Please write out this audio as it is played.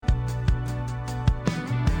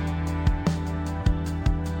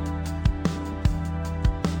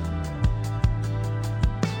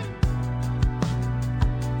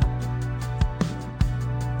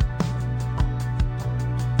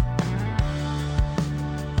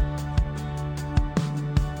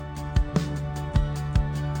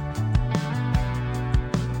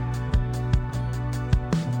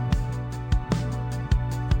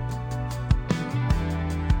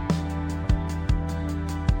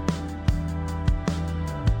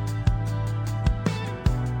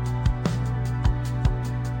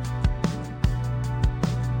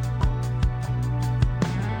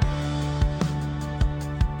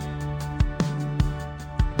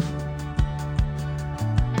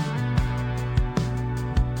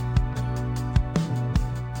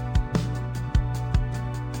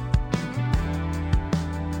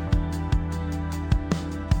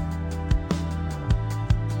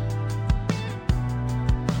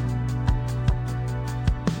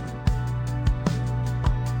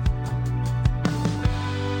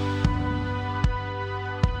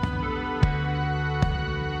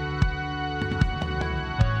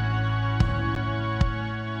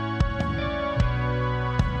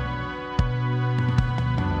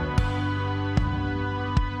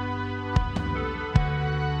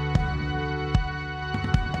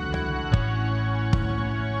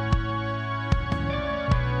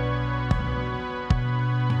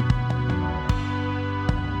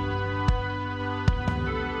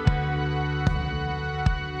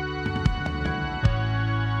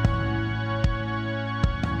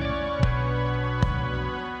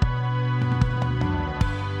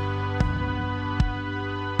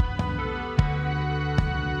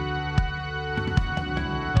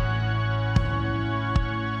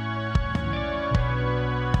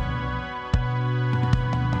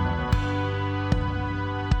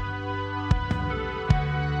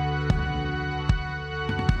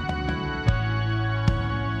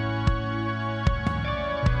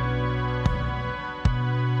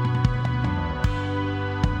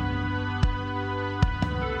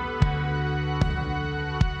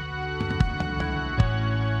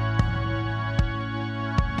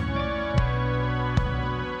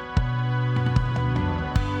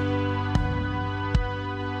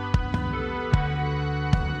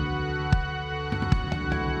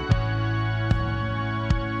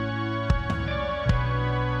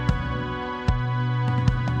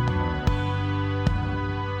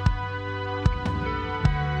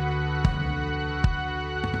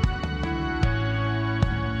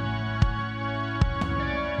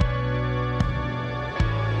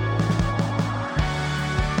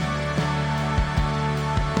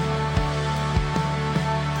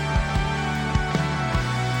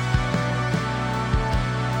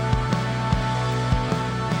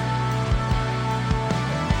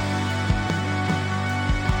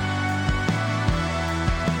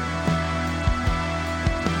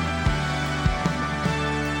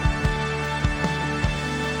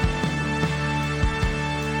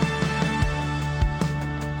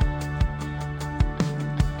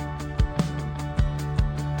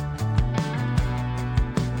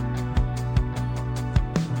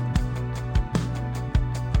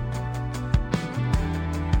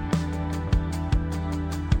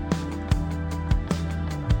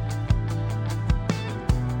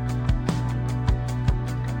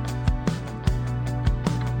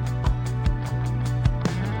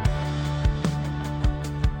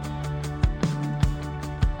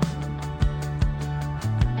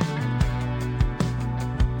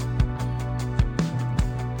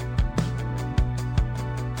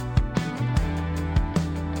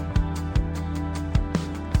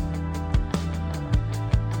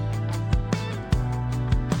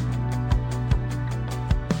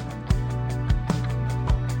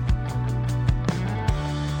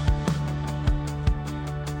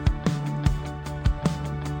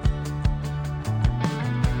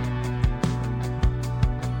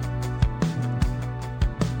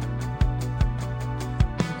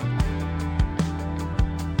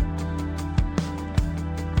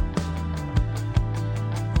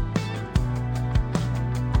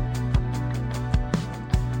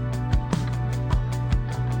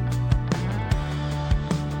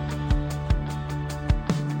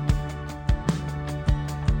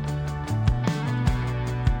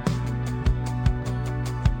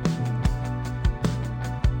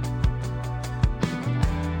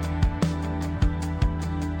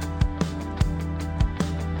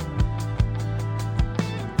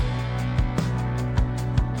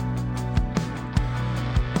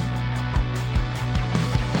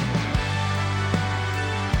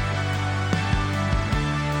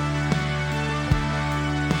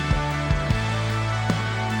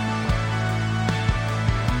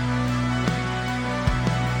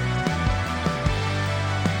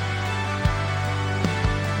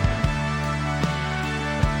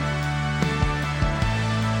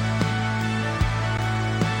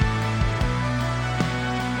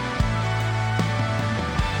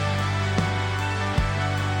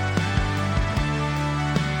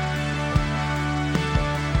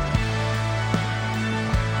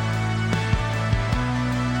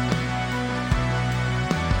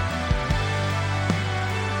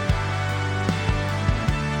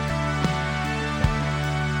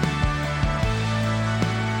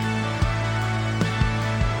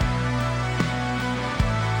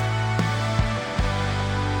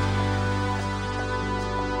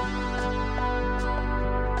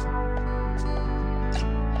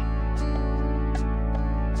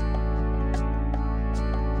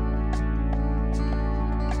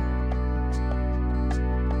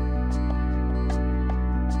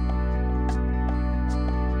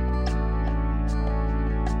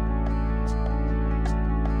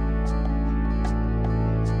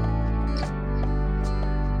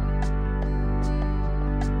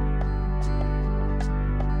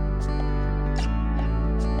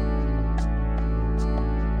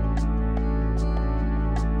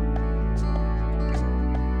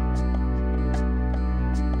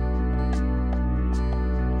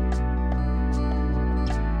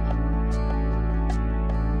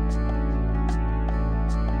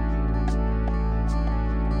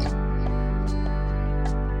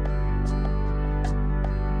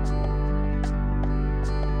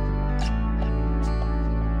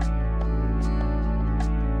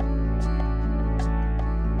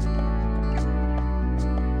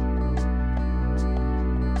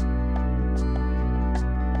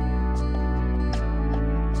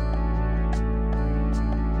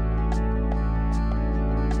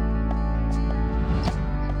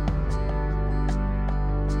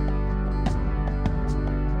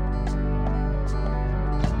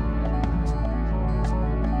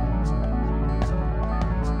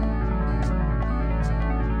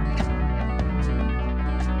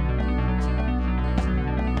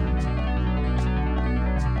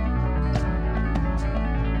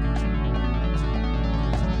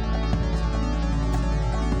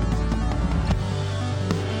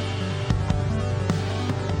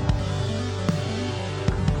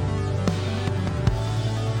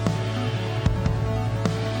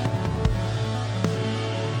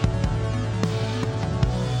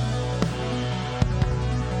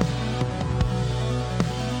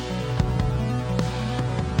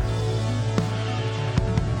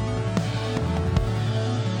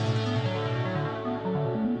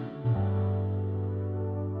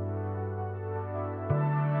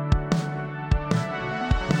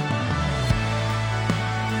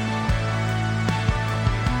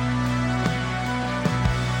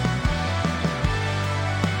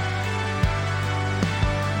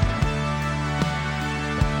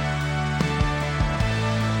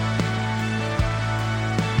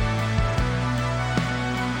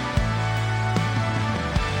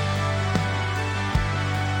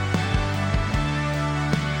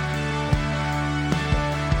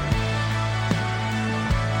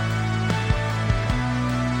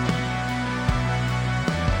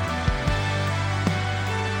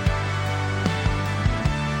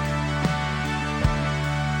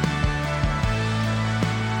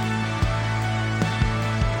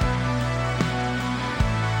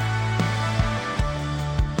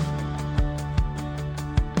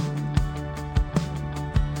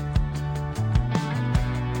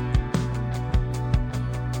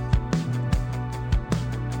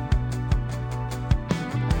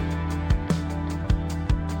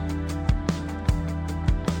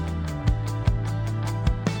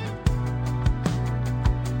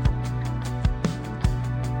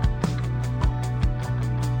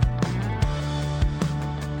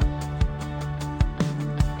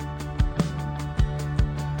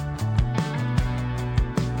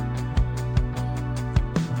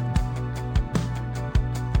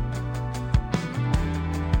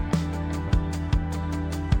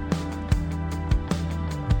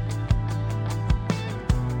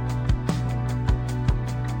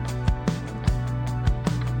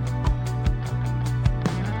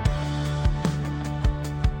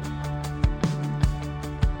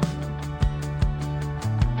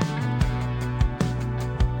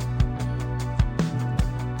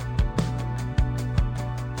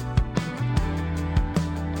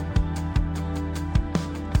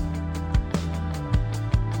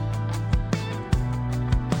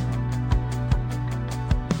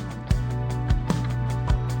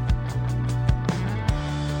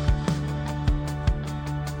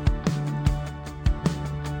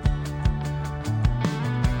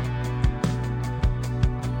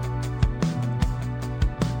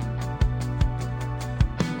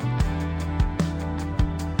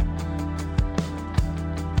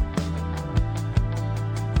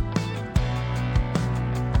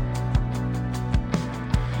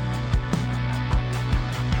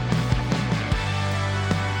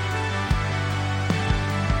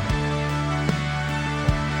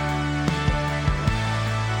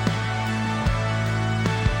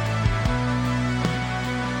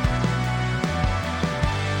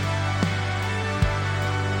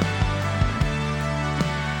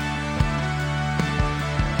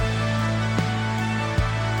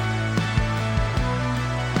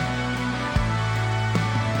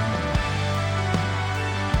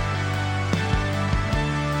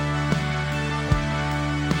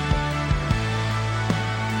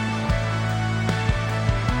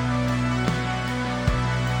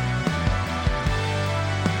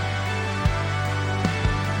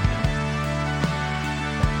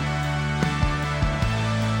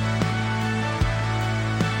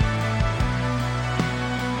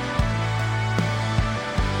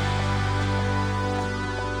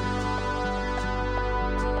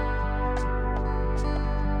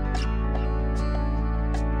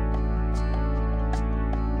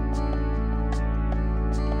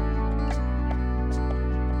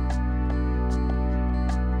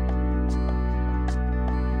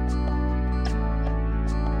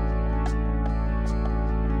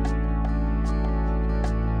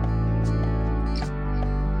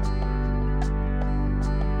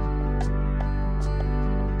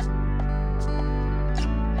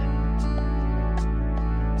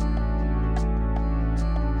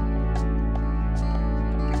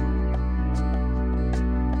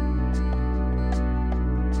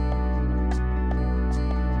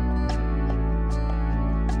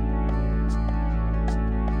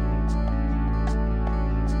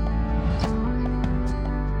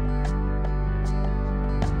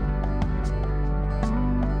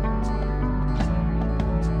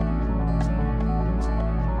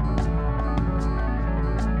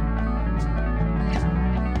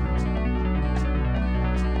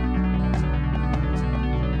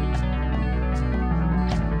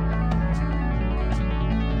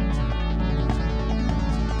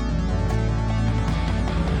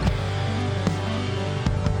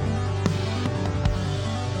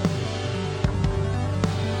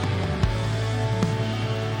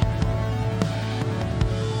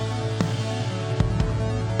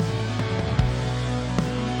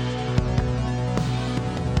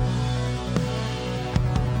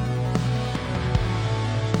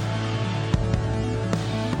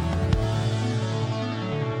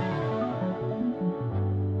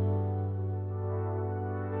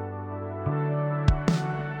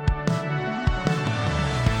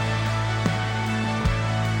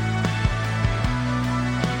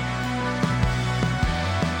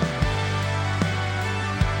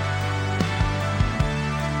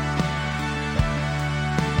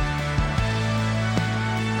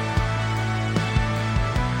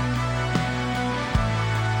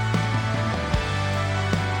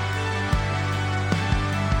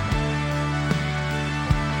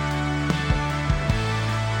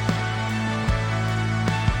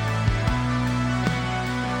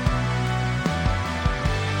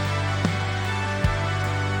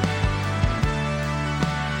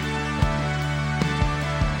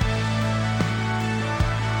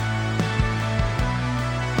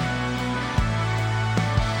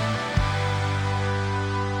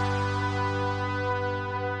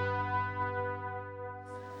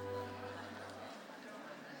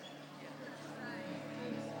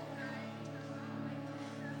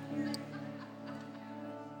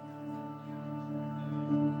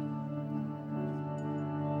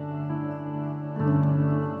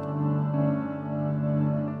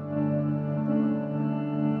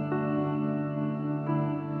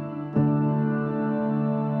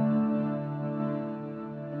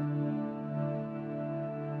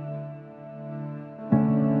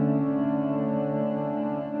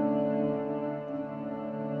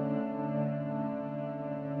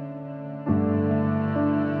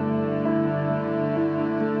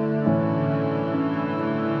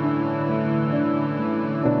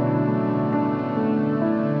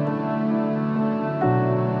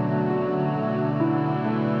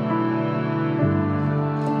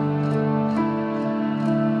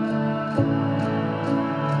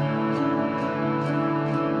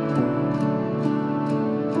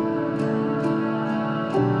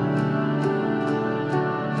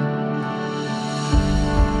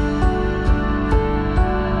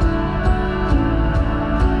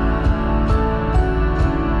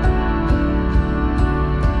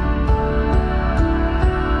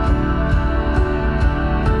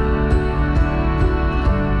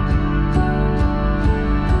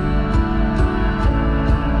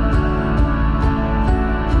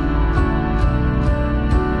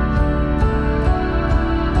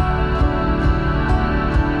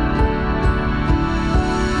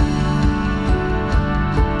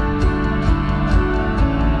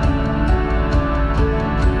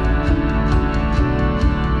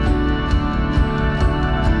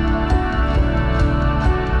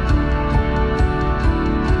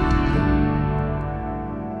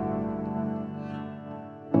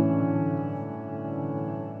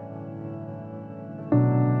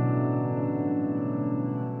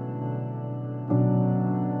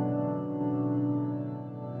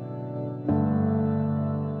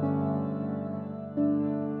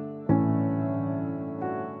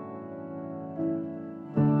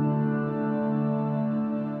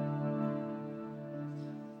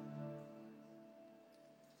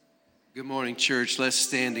morning, church. Let's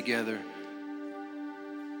stand together.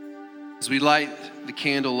 As we light the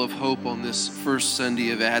candle of hope on this first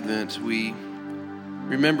Sunday of Advent, we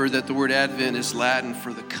remember that the word Advent is Latin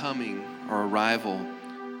for the coming or arrival.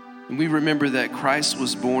 And we remember that Christ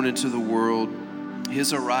was born into the world.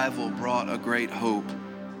 His arrival brought a great hope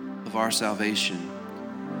of our salvation.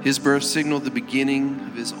 His birth signaled the beginning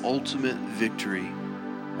of his ultimate victory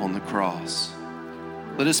on the cross.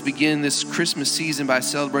 Let us begin this Christmas season by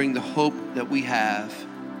celebrating the hope that we have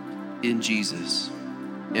in Jesus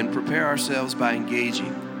and prepare ourselves by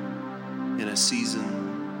engaging in a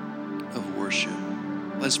season of worship.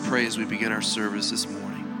 Let's pray as we begin our service this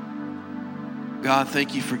morning. God,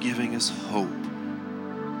 thank you for giving us hope.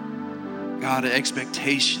 God, an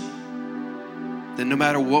expectation that no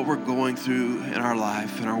matter what we're going through in our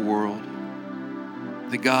life, in our world,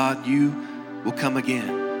 that God, you will come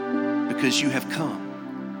again because you have come.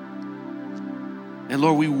 And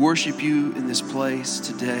Lord, we worship you in this place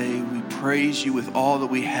today. We praise you with all that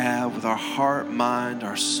we have, with our heart, mind,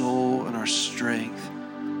 our soul, and our strength.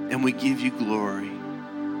 And we give you glory.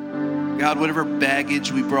 God, whatever baggage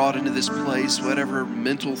we brought into this place, whatever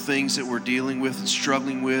mental things that we're dealing with and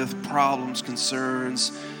struggling with, problems,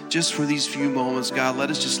 concerns, just for these few moments, God, let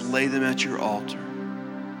us just lay them at your altar.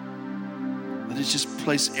 Let us just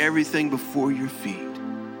place everything before your feet.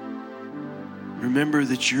 Remember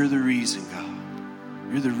that you're the reason, God.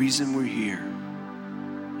 You're the reason we're here.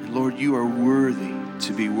 And Lord, you are worthy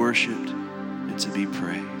to be worshiped and to be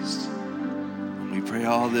praised. And we pray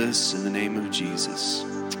all this in the name of Jesus.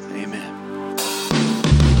 Amen.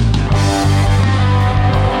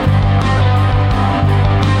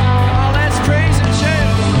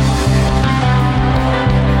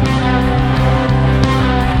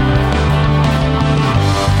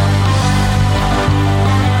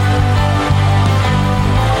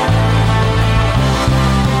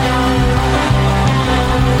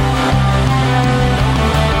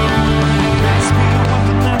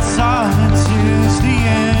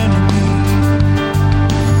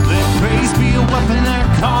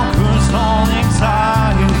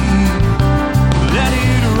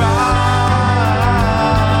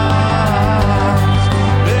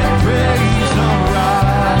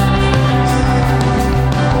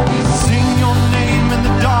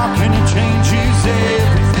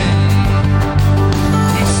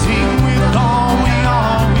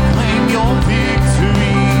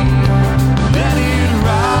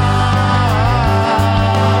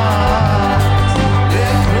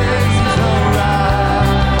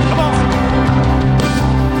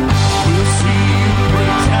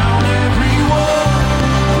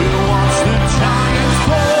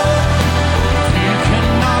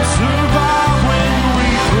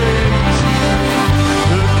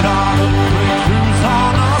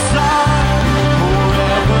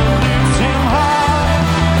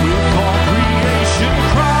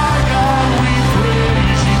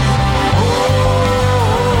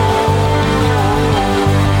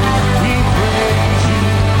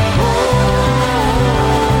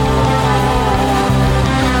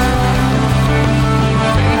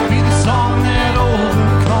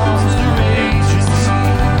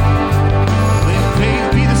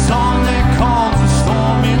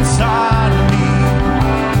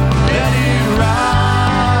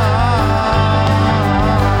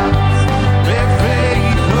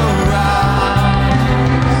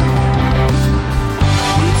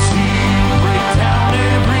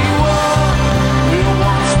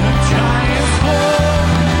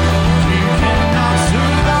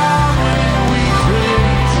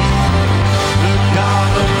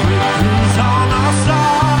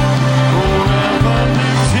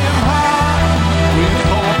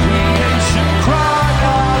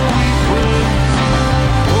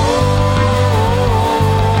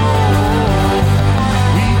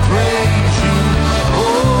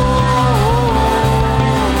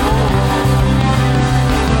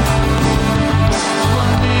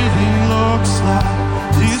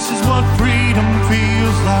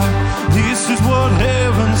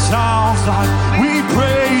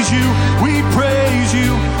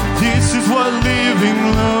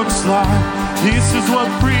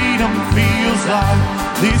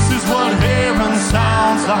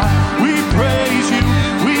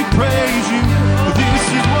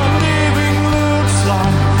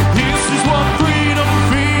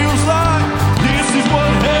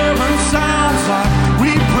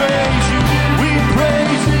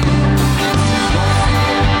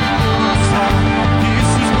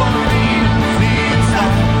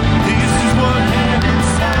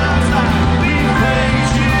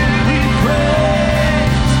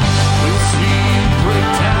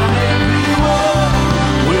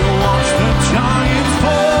 Watch the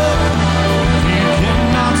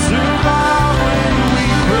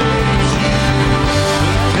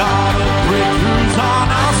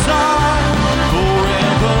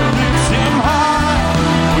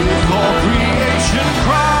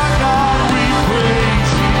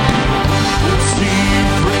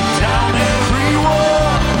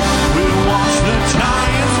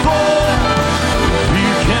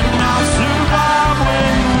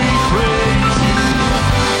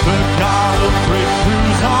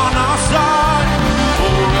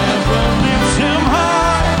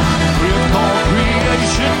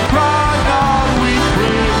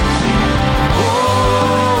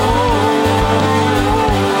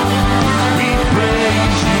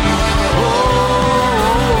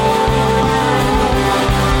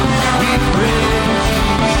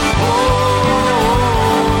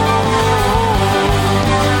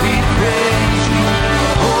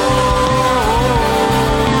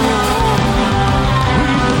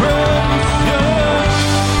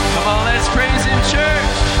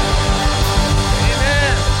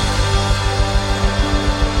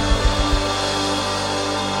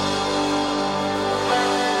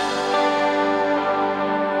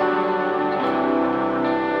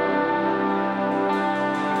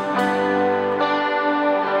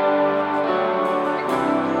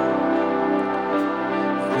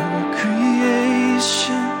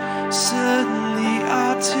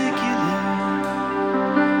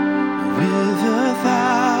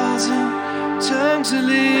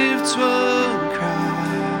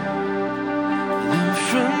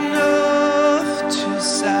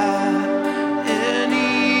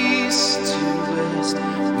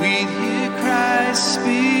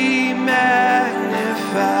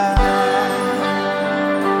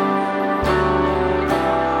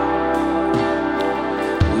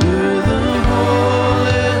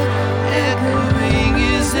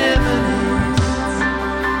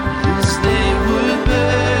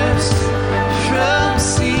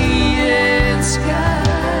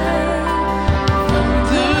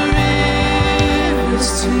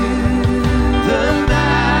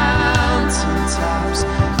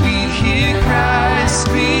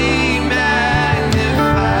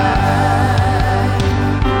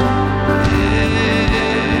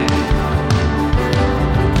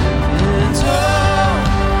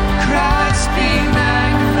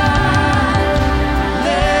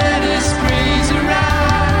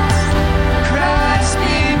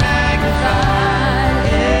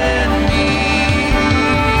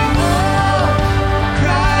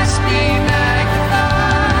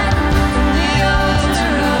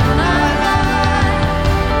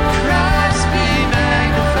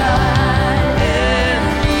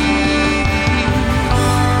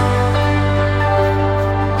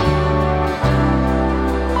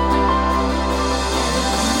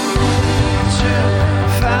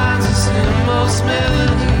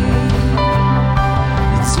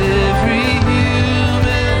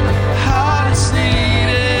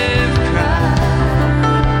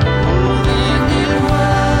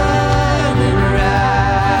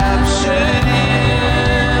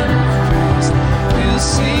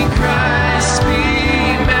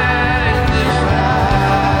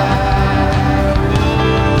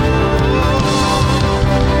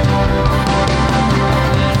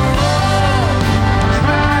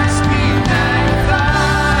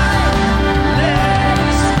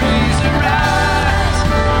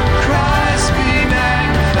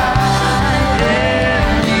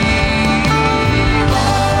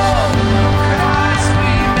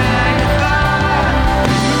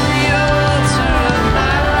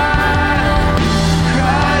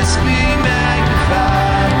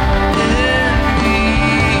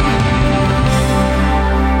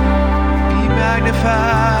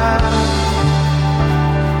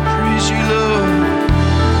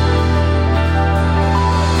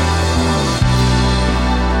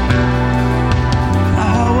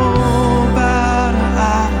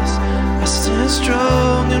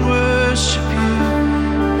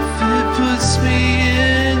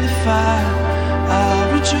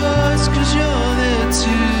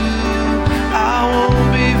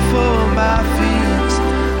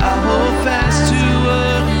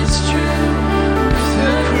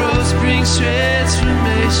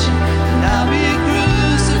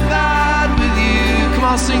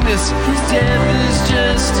on, sing this. Death is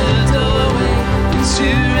just a doorway into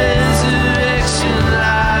resurrection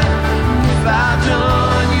life. If I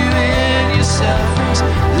join you in your sufferings,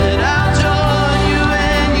 then I'll join you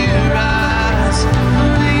when you rise.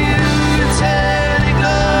 Will you return in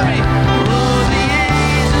glory? Oh, the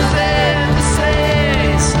angels and the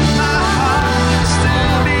saints. My heart will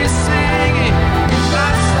still be singing.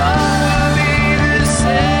 My soul will be the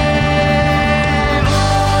same.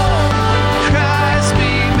 Oh, Christ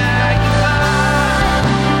be magnified.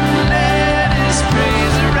 Let His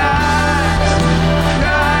praise arise.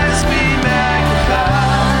 Christ be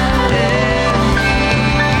magnified in me.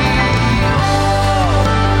 Oh,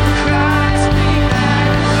 Christ be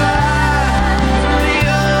magnified from the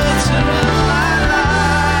altar of my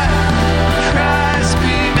life. Christ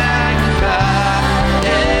be magnified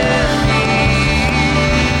in me.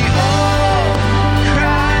 Oh,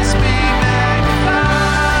 Christ be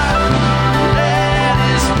magnified. Let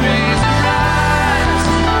His praise arise.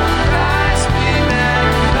 Christ be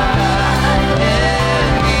magnified in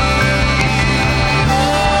me.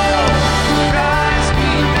 Oh, Christ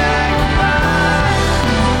be magnified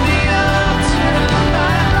from the altar of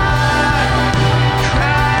my life.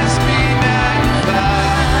 Christ be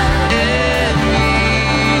magnified in me.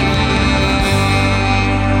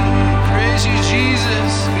 Praise you,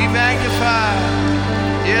 Jesus. Be magnified.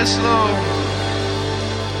 Yes, Lord.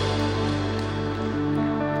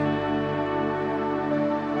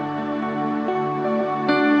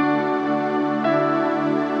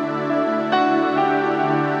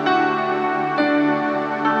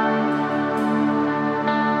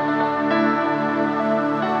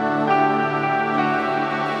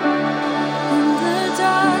 In the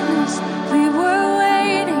darkness, we were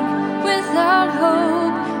waiting without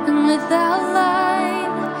hope and without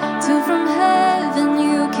light, till from heaven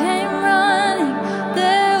you came running.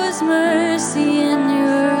 There was mercy in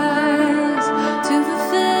your eyes to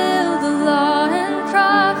fulfill the law and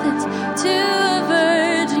prophets. To a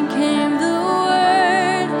virgin came the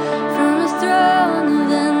word from a throne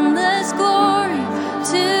of endless glory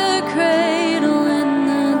to a cradle in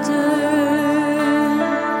the dirt.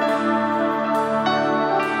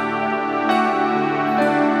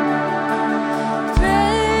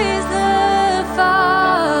 Praise the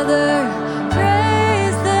Father,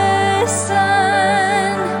 praise the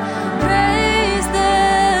Son, praise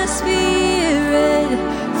the Spirit,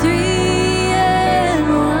 three in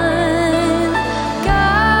one.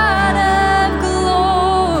 God of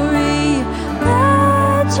glory,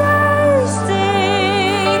 majesty,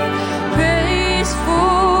 praise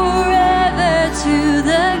forever to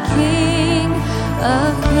the King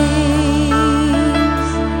of Kings.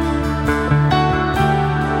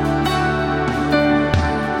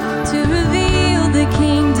 To reveal the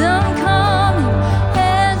kingdom coming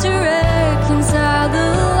and to reconcile the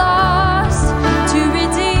lost, to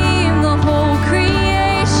redeem the whole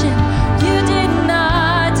creation. You did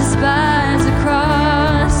not despise the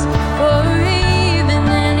cross, for even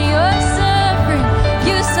in your suffering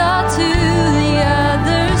you saw to the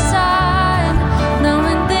other side,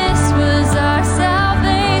 knowing this was our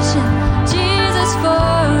salvation.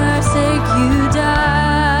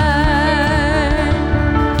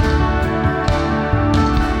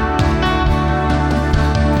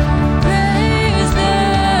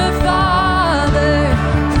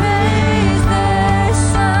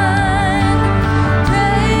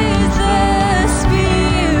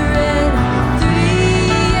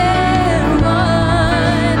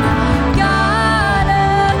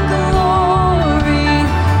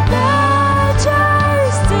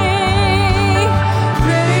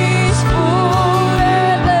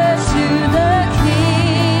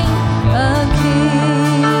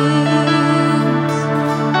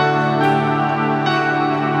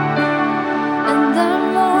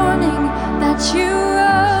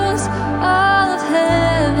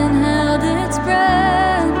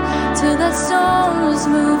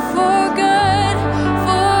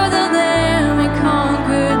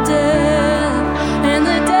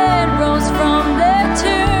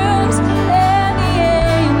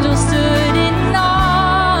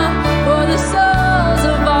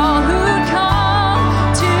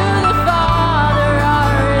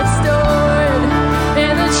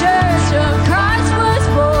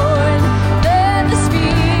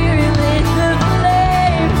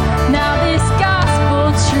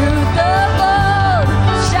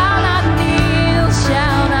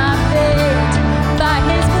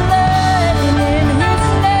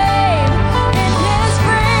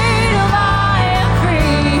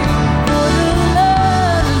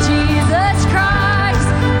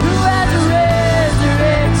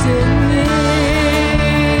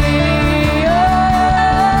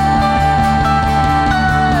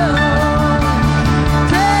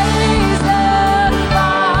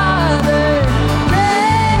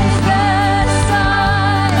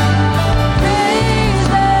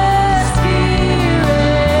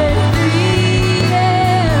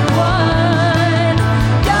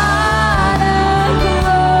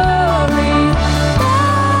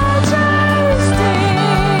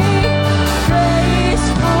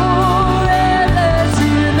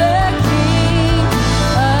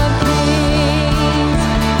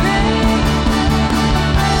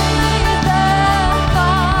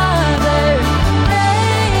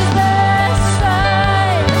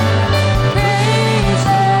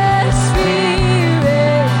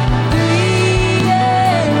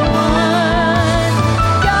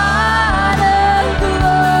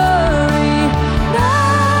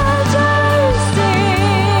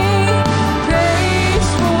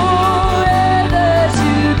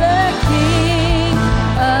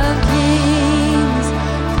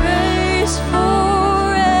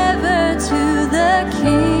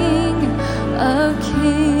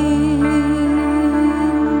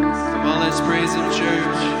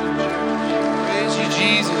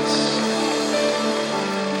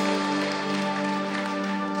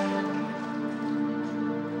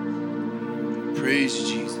 Praise you,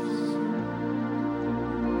 Jesus.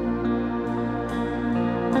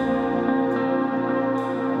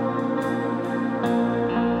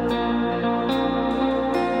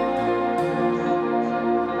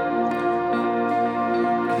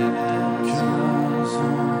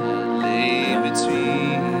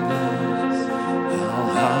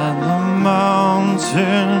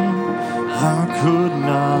 I could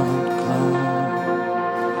not climb.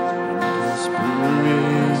 In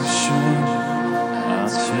desperation, I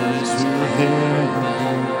turned to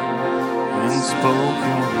heaven and spoke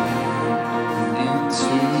your name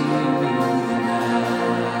into the night.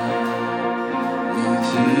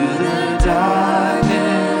 Into the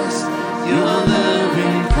darkness, your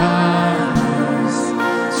loving kindness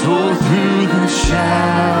tore through the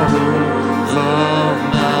shadows of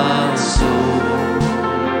my soul.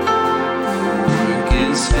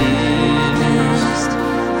 Is finished,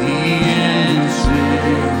 the end is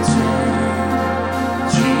written.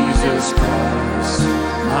 Jesus Christ,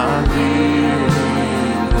 my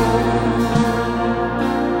living hope.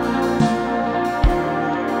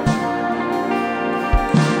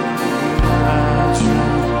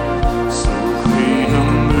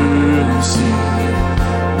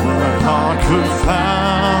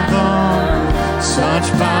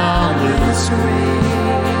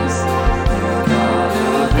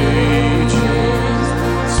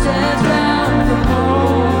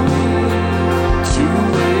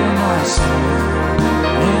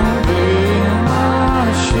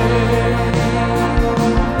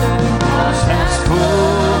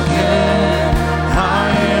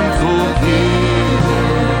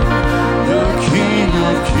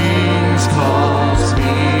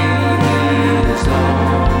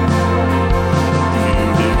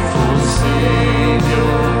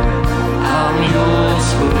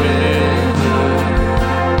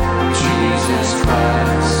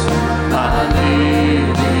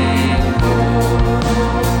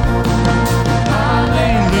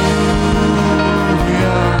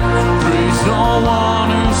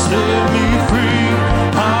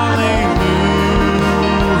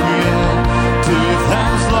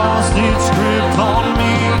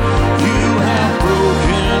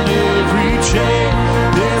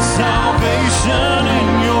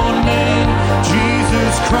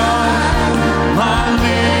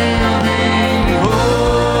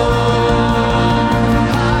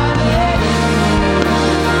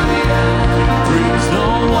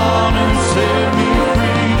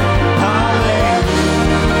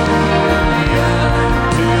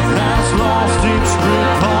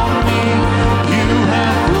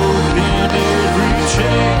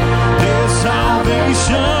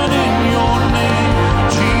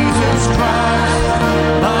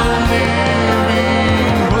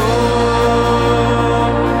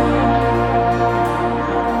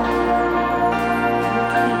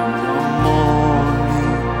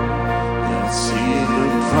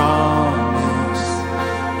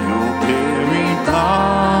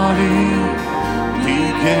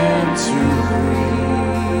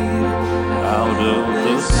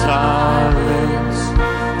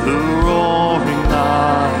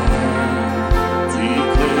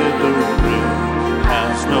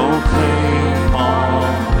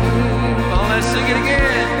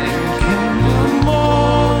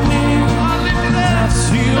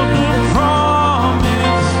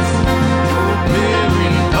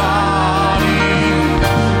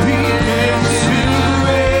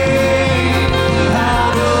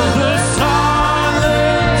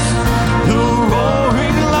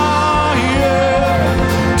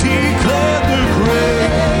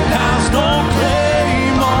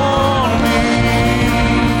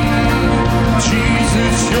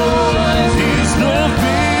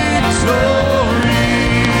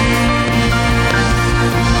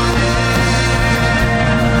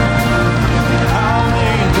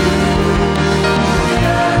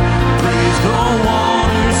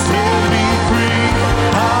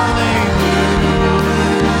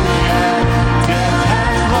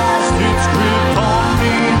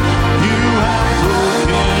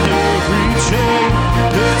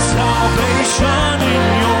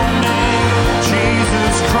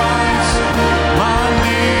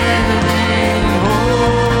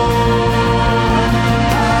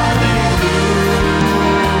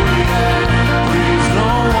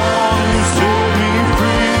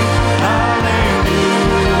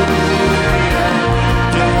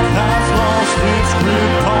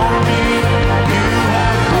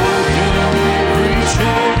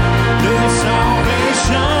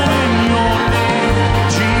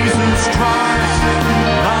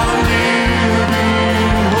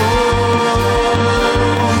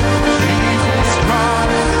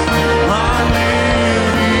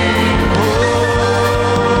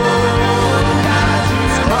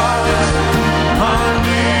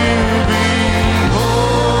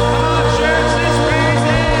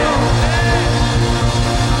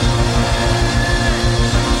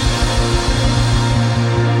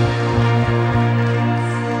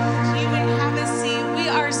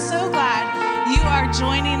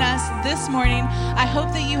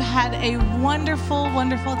 hope that you had a wonderful,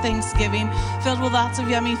 wonderful Thanksgiving filled with lots of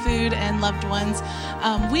yummy food and loved ones.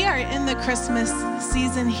 We are in the Christmas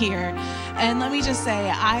season here, and let me just say,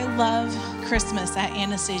 I love Christmas at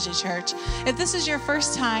Anastasia Church. If this is your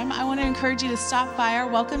first time, I want to encourage you to stop by our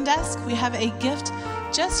welcome desk. We have a gift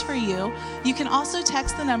just for you. You can also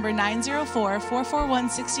text the number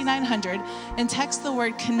 904-441-6900 and text the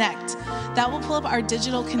word connect. That will pull up our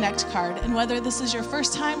digital connect card. And whether this is your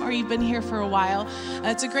first time or you've been here for a while,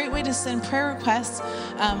 it's a great way to send prayer requests.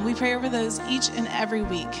 We pray over those each and every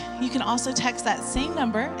week. You can also text that same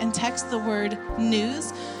number and text the word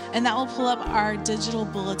news, and that will pull up our digital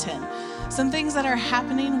bulletin. Some things that are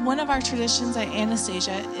happening. One of our traditions at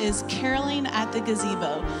Anastasia is caroling at the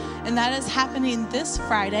gazebo, and that is happening this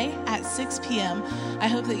Friday at 6 p.m. I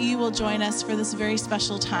hope that you will join us for this very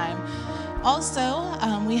special time. Also,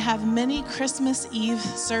 we have many Christmas Eve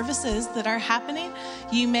services that are happening.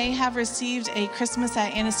 You may have received a Christmas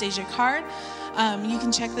at Anastasia card. You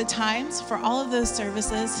can check the times for all of those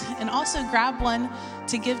services and also grab one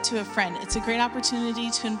to give to a friend. It's a great opportunity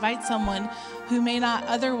to invite someone who may not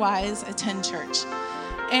otherwise attend church.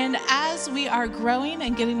 And as we are growing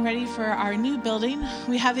and getting ready for our new building,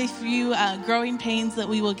 we have a few growing pains that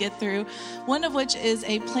we will get through, one of which is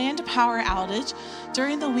a planned power outage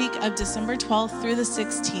during the week of December 12th through the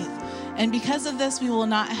 16th. And because of this, we will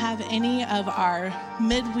not have any of our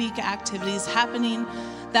midweek activities happening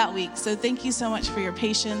that week. So thank you so much for your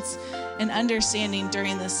patience and understanding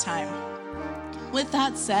during this time. With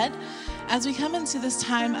that said, as we come into this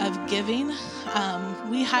time of giving,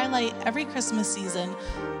 we highlight every Christmas season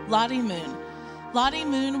Lottie Moon. Lottie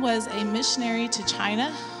Moon was a missionary to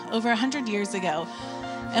China over 100 years ago.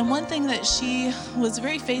 And one thing that she was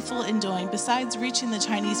very faithful in doing, besides reaching the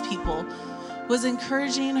Chinese people, was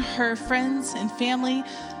encouraging her friends and family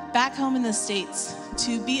back home in the States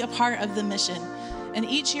to be a part of the mission. And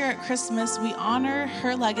each year at Christmas, we honor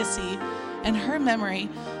her legacy and her memory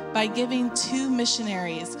by giving to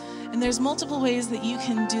missionaries. And there's multiple ways that you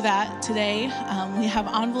can do that today. We have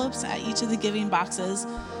envelopes at each of the giving boxes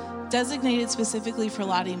designated specifically for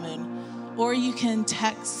Lottie Moon. Or you can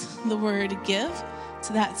text the word give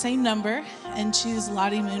to that same number and choose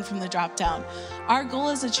Lottie Moon from the drop down. Our goal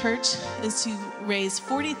as a church is to raise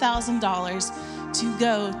 $40,000 to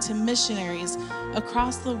go to missionaries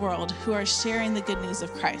across the world who are sharing the good news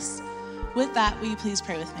of Christ. With that, will you please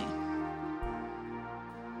pray with me?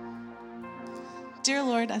 Dear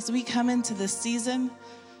Lord, as we come into this season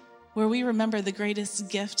where we remember the greatest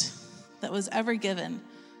gift that was ever given,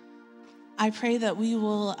 I pray that we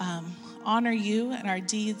will honor you and our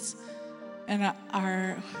deeds and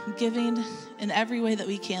our giving in every way that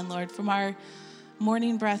we can, Lord, from our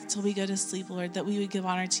morning breath till we go to sleep, Lord, that we would give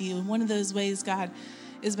honor to you. And one of those ways, God,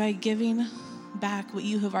 is by giving back what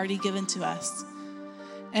you have already given to us.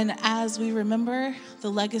 And as we remember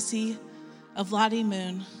the legacy of Lottie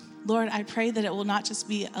Moon, Lord, I pray that it will not just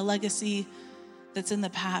be a legacy that's in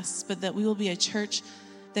the past, but that we will be a church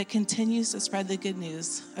that continues to spread the good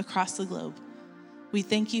news across the globe. We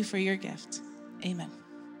thank you for your gift. Amen.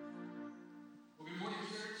 Well, good morning,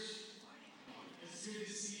 church. It's good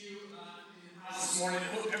to see you in the house this morning. I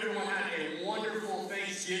hope everyone had a wonderful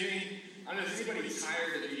Thanksgiving. I don't know, is anybody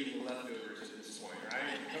tired of eating leftovers at this point,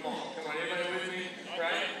 right? Come on, anybody with me,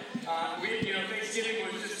 right?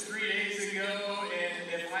 Thanksgiving was just 3 days ago,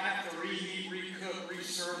 and if I have to reheat, recook,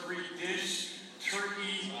 reserve, redish,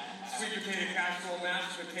 turkey, sweet potato casserole,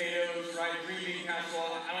 mashed potatoes, right, green bean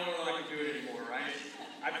casserole, I don't know that I can do it anymore, right?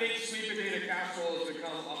 I think sweet potato casserole has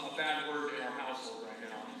become a bad word in our household right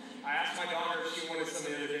now. I asked my daughter if she wanted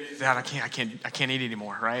some the other day. She said, Dad, I can't eat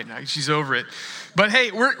anymore, right? She's over it. But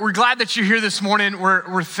hey, we're glad that you're here this morning.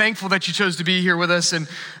 We're thankful that you chose to be here with us. And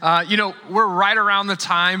we're right around the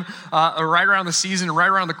time, right around the season, right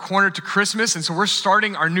around the corner to Christmas. And so we're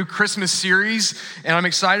starting our new Christmas series, and I'm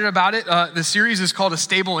excited about it. The series is called A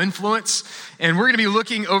Stable Influence. And we're going to be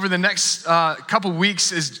looking over the next couple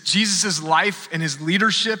weeks as Jesus' life and his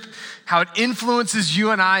leadership, how it influences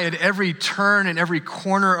you and I at every turn and every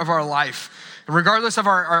corner of our life. And regardless of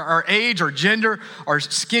our age, our gender, our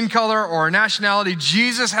skin color, or our nationality,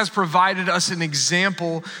 Jesus has provided us an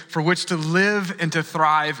example for which to live and to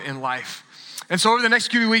thrive in life. And so over the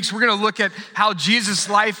next few weeks, we're going to look at how Jesus'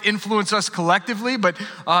 life influenced us collectively, but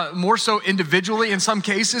more so individually in some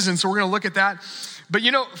cases. And so we're going to look at that. But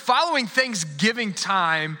following Thanksgiving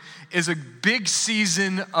time is a big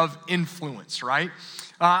season of influence, right?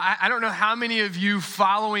 I don't know how many of you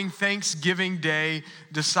following Thanksgiving Day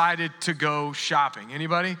decided to go shopping.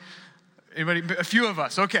 Anybody? Anybody? A few of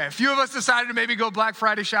us. Okay, a few of us decided to maybe go Black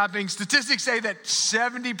Friday shopping. Statistics say that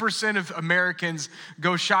 70% of Americans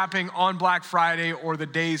go shopping on Black Friday or the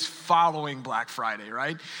days following Black Friday,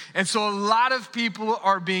 right? And so a lot of people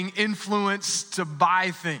are being influenced to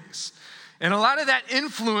buy things. And a lot of that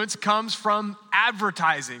influence comes from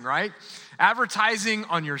advertising, right? Advertising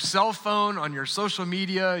on your cell phone, on your social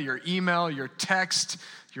media, your email, your text,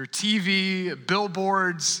 your TV,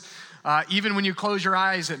 billboards, even when you close your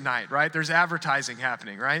eyes at night, right? There's advertising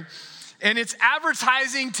happening, right? And it's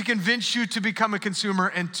advertising to convince you to become a consumer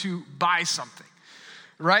and to buy something,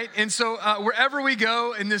 right? And so wherever we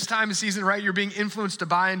go in this time of season, right, you're being influenced to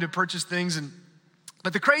buy and to purchase things.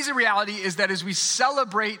 But the crazy reality is that as we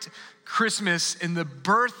celebrate Christmas and the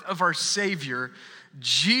birth of our Savior,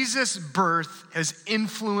 Jesus' birth has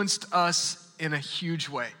influenced us in a huge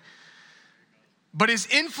way. But his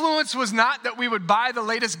influence was not that we would buy the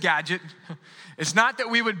latest gadget. It's not that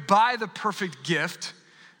we would buy the perfect gift,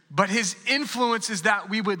 but his influence is that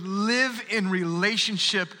we would live in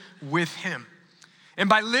relationship with him. And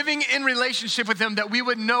by living in relationship with him, that we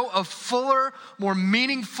would know a fuller, more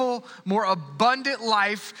meaningful, more abundant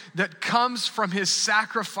life that comes from his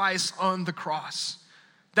sacrifice on the cross.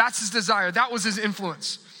 That's his desire. That was his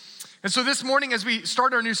influence. And so this morning, as we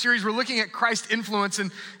start our new series, we're looking at Christ's influence, and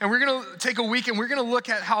we're gonna take a week and we're gonna look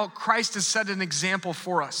at how Christ has set an example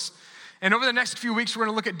for us. And over the next few weeks, we're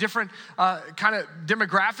gonna look at different kind of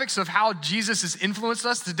demographics of how Jesus has influenced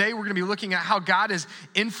us. Today, we're gonna be looking at how God has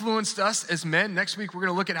influenced us as men. Next week, we're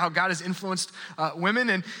gonna look at how God has influenced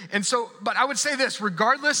women. And so, but I would say this,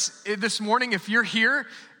 regardless this morning, if you're here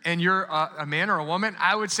and you're a man or a woman,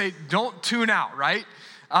 I would say don't tune out, right?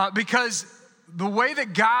 Because the way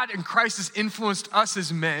that God and Christ has influenced us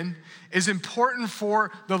as men is important for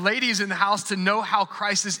the ladies in the house to know how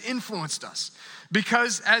Christ has influenced us.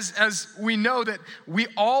 Because as we know that we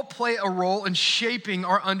all play a role in shaping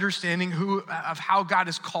our understanding of how God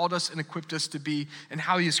has called us and equipped us to be and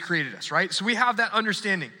how he has created us, right? So we have that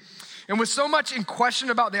understanding. And with so much in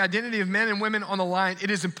question about the identity of men and women on the line, it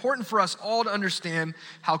is important for us all to understand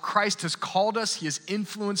how Christ has called us, he has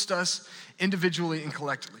influenced us individually and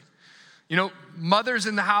collectively. You know, mothers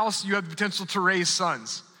in the house, you have the potential to raise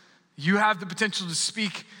sons. You have the potential to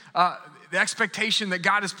speak the expectation that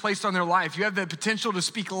God has placed on their life. You have the potential to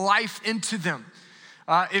speak life into them.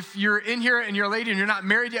 If you're in here and you're a lady and you're not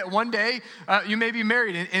married yet, one day you may be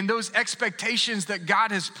married. And those expectations that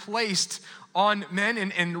God has placed on men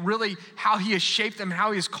and really how he has shaped them,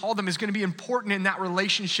 how he has called them is going to be important in that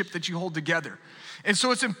relationship that you hold together. And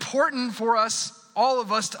so it's important for us, all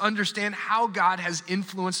of us, to understand how God has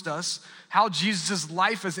influenced us, how Jesus'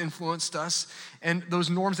 life has influenced us, and those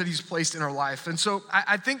norms that he's placed in our life. And so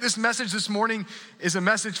I think this message this morning is a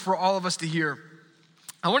message for all of us to hear.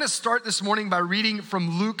 I want to start this morning by reading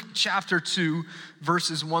from Luke chapter 2,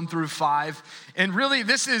 verses 1 through 5. And really,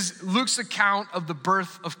 this is Luke's account of the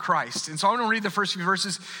birth of Christ. And so I want to read the first few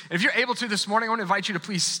verses. And if you're able to this morning, I want to invite you to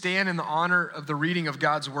please stand in the honor of the reading of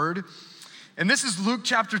God's word. And this is Luke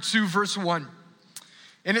chapter 2, verse 1.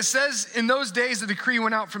 And it says, in those days, a decree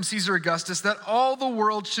went out from Caesar Augustus that all the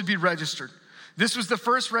world should be registered. This was the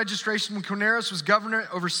first registration when Quirinius was governor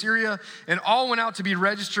over Syria, and all went out to be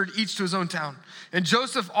registered, each to his own town. And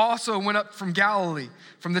Joseph also went up from Galilee,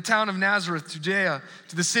 from the town of Nazareth, Judea,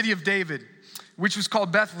 to the city of David, which was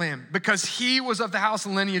called Bethlehem, because he was of the house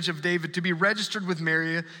and lineage of David, to be registered with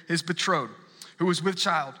Mary, his betrothed, who was with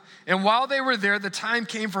child. And while they were there, the time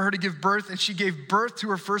came for her to give birth, and she gave birth to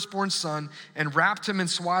her firstborn son and wrapped him in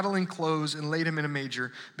swaddling clothes and laid him in a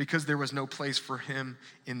manger because there was no place for him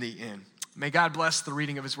in the inn. May God bless the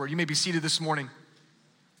reading of his word. You may be seated this morning.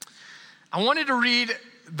 I wanted to read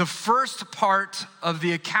the first part of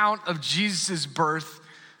the account of Jesus' birth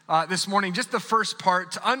this morning, just the first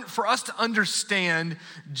part, for us to understand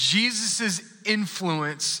Jesus'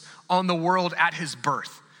 influence on the world at his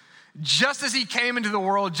birth. Just as he came into the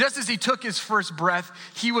world, just as he took his first breath,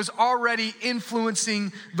 he was already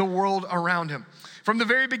influencing the world around him. From the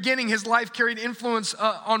very beginning, his life carried influence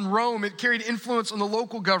on Rome. It carried influence on the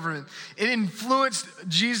local government. It influenced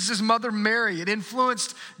Jesus' mother, Mary. It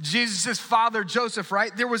influenced Jesus' father, Joseph,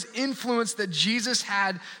 right? There was influence that Jesus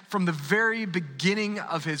had from the very beginning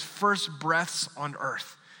of his first breaths on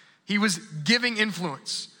earth. He was giving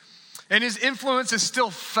influence. And his influence is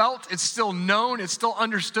still felt, it's still known, it's still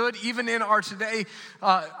understood, even in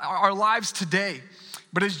our lives today.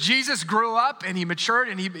 But as Jesus grew up and he matured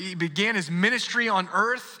and he began his ministry on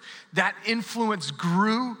earth, that influence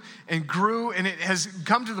grew, and it has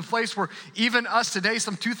come to the place where even us today,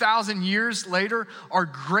 some 2,000 years later, are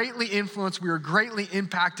greatly influenced. We are greatly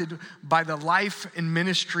impacted by the life and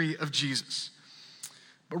ministry of Jesus.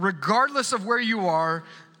 But regardless of where you are,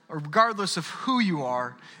 or regardless of who you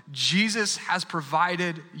are, Jesus has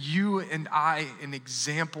provided you and I an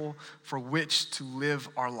example for which to live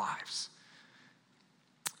our lives.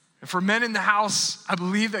 And for men in the house, I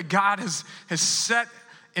believe that God has set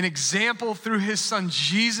an example through his son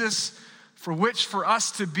Jesus for which for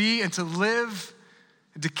us to be and to live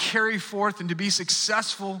and to carry forth and to be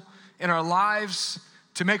successful in our lives,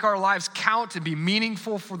 to make our lives count and be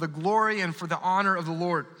meaningful for the glory and for the honor of the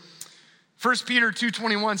Lord. 1 Peter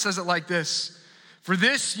 2:21 says it like this: "For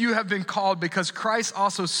this you have been called, because Christ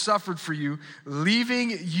also suffered for you,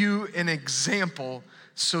 leaving you an example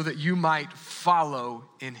so that you might follow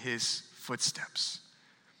in his footsteps."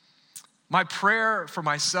 My prayer for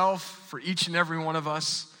myself, for each and every one of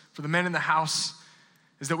us, for the men in the house,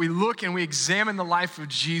 is that we look and we examine the life of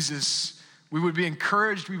Jesus. We would be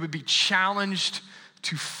encouraged, we would be challenged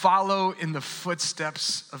to follow in the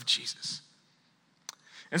footsteps of Jesus.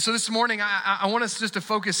 And so this morning, I want us just to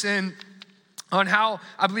focus in on how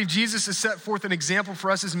I believe Jesus has set forth an example for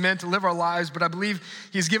us as men to live our lives, but I believe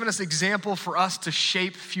he's given us example for us to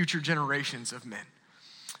shape future generations of men.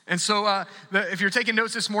 And so if you're taking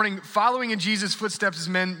notes this morning, following in Jesus' footsteps as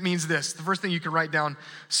men means this. The first thing you can write down: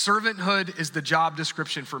 servanthood is the job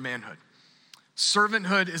description for manhood.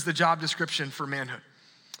 Servanthood is the job description for manhood.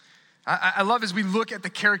 I love as we look at the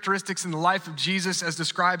characteristics in the life of Jesus as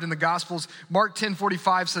described in the Gospels. Mark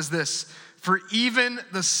 10:45 says this: "For even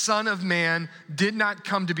the Son of Man did not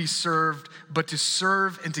come to be served, but to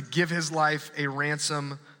serve and to give his life a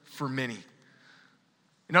ransom for many."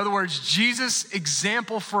 In other words, Jesus'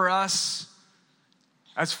 example for us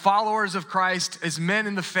as followers of Christ, as men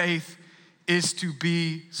in the faith, is to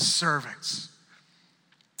be servants.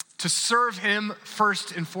 To serve him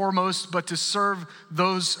first and foremost, but to serve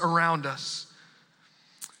those around us.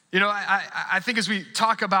 You know, I think as we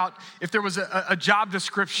talk about if there was a job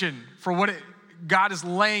description for what God is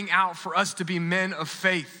laying out for us to be men of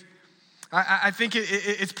faith, I think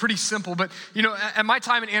it's pretty simple. But, you know, at my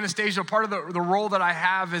time in Anastasia, part of the role that I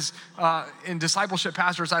have is in discipleship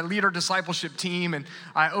pastors. I lead our discipleship team, and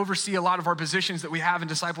I oversee a lot of our positions that we have in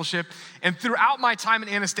discipleship. And throughout my time in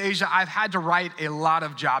Anastasia, I've had to write a lot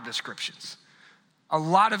of job descriptions. A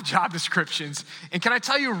lot of job descriptions. And can I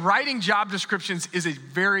tell you, writing job descriptions is a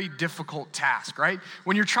very difficult task, right?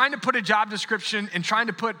 When you're trying to put a job description and trying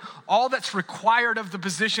to put all that's required of the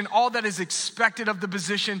position, all that is expected of the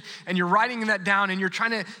position, and you're writing that down and you're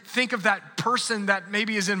trying to think of that person that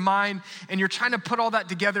maybe is in mind, and you're trying to put all that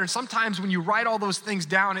together. And sometimes when you write all those things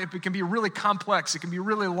down, it can be really complex. It can be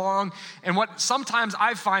really long. And what sometimes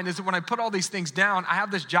I find is that when I put all these things down, I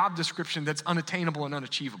have this job description that's unattainable and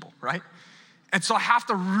unachievable, right? And so I have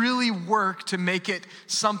to really work to make it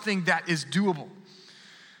something that is doable.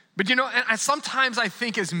 But you know, and sometimes I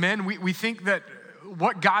think as men, we think that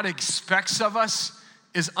what God expects of us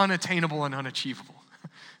is unattainable and unachievable.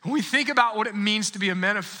 When we think about what it means to be a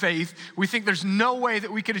man of faith, we think there's no way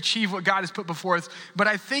that we could achieve what God has put before us, but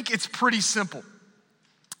I think it's pretty simple.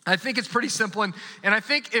 I think it's pretty simple, and I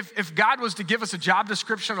think if God was to give us a job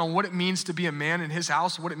description on what it means to be a man in his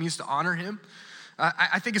house, what it means to honor him,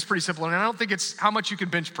 I think it's pretty simple, and I don't think it's how much you can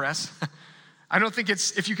bench press. I don't think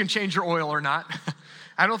it's if you can change your oil or not.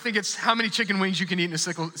 I don't think it's how many chicken wings you can eat in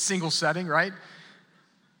a single setting, right?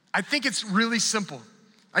 I think it's really simple.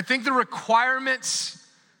 I think the requirements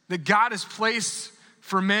that God has placed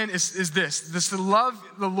for men is this to love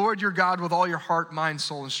the Lord your God with all your heart, mind,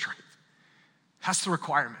 soul, and strength. That's the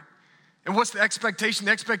requirement. And what's the expectation?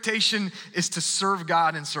 The expectation is to serve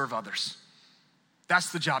God and serve others.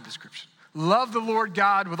 That's the job description. Love the Lord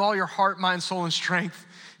God with all your heart, mind, soul, and strength,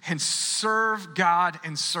 and serve God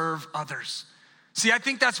and serve others. See, I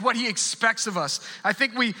think that's what he expects of us. I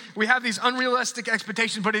think we have these unrealistic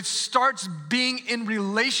expectations, but it starts being in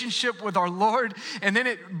relationship with our Lord, and then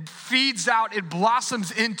it feeds out, it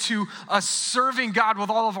blossoms into us serving God with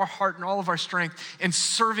all of our heart and all of our strength, and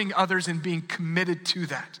serving others and being committed to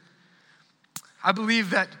that. I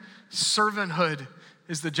believe that servanthood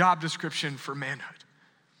is the job description for manhood.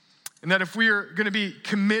 And that if we are going to be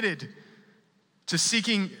committed to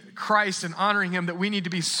seeking Christ and honoring him, that we need to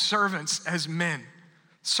be servants as men.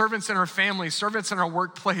 Servants in our family, servants in our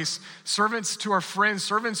workplace, servants to our friends,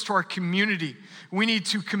 servants to our community. We need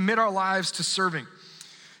to commit our lives to serving.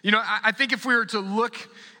 You know, I think if we were to look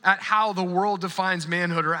at how the world defines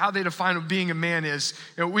manhood or how they define what being a man is,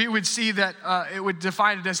 you know, we would see that it would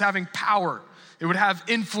define it as having power. It would have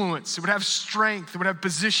influence. It would have strength. It would have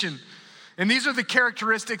position. And these are the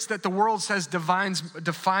characteristics that the world says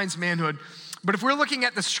defines manhood. But if we're looking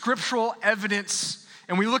at the scriptural evidence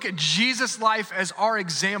and we look at Jesus' life as our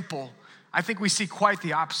example, I think we see quite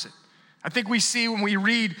the opposite. I think we see when we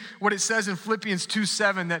read what it says in Philippians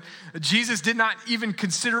 2:7 that Jesus did not even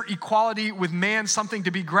consider equality with man something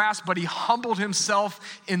to be grasped, but he humbled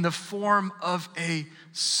himself in the form of a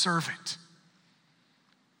servant,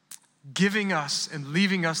 giving us and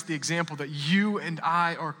leaving us the example that you and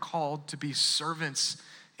I are called to be servants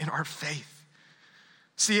in our faith.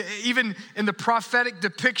 See, even in the prophetic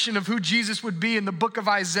depiction of who Jesus would be in the book of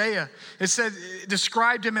Isaiah, it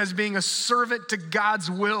described him as being a servant to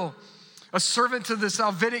God's will, a servant to the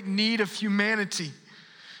salvific need of humanity.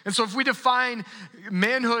 And so if we define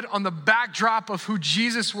manhood on the backdrop of who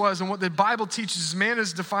Jesus was and what the Bible teaches, man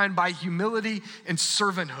is defined by humility and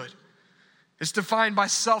servanthood. It's defined by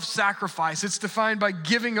self-sacrifice. It's defined by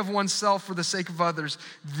giving of oneself for the sake of others.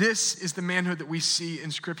 This is the manhood that we see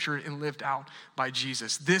in Scripture and lived out by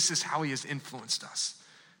Jesus. This is how he has influenced us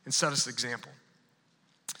and set us an example.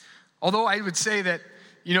 Although I would say that,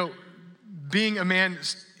 being a man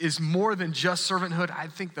is more than just servanthood, I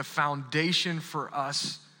think the foundation for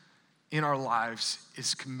us in our lives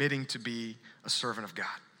is committing to be a servant of God.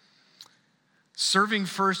 Serving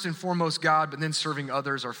first and foremost God, but then serving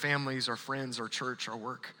others, our families, our friends, our church, our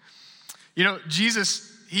work.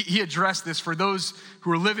 Jesus, he addressed this for those who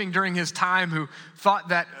were living during his time who thought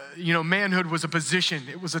that, manhood was a position,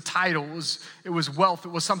 it was a title, it was wealth, it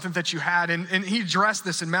was something that you had. And he addressed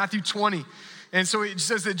this in Matthew 20. And so it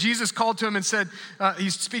says that Jesus called to him and said,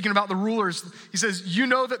 he's speaking about the rulers. He says, you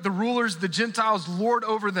know that the rulers, the Gentiles, lord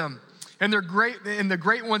over them, and the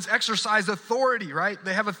great ones exercise authority, right?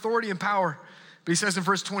 They have authority and power. But he says in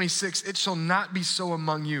verse 26, it shall not be so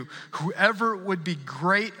among you. Whoever would be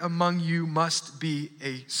great among you must be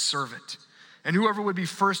a servant. And whoever would be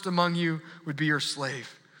first among you would be your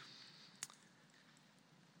slave.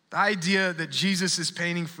 The idea that Jesus is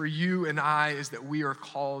painting for you and I is that we are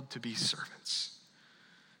called to be servants.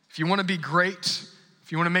 If you want to be great,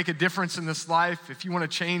 if you want to make a difference in this life, if you want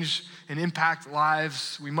to change and impact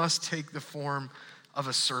lives, we must take the form of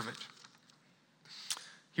a servant.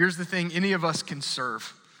 Here's the thing, any of us can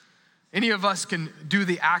serve. Any of us can do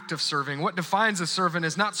the act of serving. What defines a servant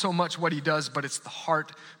is not so much what he does, but it's the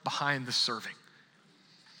heart behind the serving.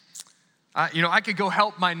 I could go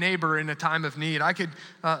help my neighbor in a time of need. I could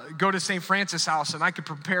go to St. Francis House and I could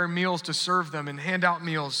prepare meals to serve them and hand out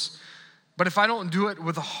meals. But if I don't do it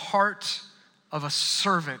with the heart of a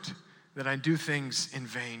servant, then I do things in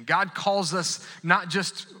vain. God calls us not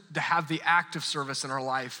just to have the act of service in our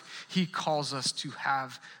life, he calls us to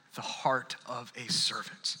have the heart of a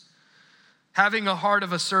servant. Having a heart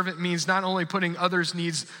of a servant means not only putting others'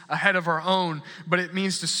 needs ahead of our own, but it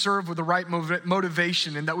means to serve with the right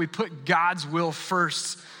motivation and that we put God's will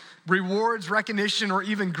first. Rewards, recognition, or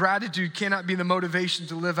even gratitude cannot be the motivation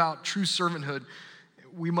to live out true servanthood.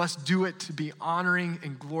 We must do it to be honoring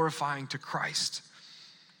and glorifying to Christ.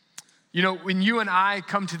 When you and I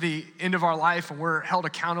come to the end of our life and we're held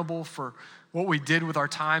accountable for what we did with our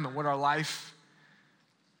time and what our life,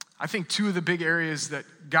 I think two of the big areas that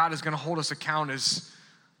God is going to hold us account is,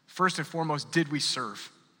 first and foremost, did we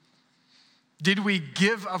serve? Did we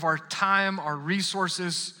give of our time, our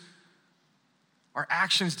resources, our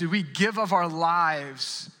actions? Did we give of our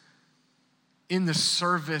lives in the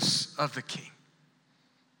service of the King?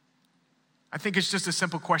 I think it's just a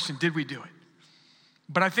simple question, did we do it?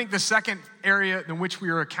 But I think the second area in which we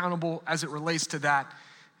are accountable as it relates to that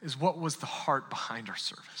is what was the heart behind our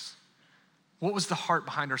service? What was the heart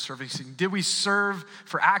behind our service? Did we serve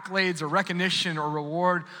for accolades or recognition or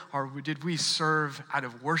reward, or did we serve out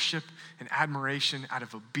of worship and admiration, out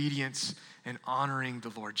of obedience and honoring the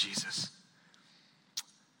Lord Jesus?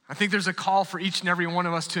 I think there's a call for each and every one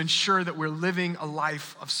of us to ensure that we're living a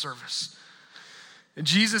life of service. And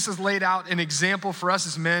Jesus has laid out an example for us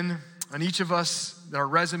as men. On each of us, our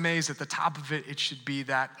resumes, at the top of it, it should be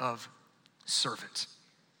that of servant.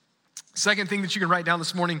 Second thing that you can write down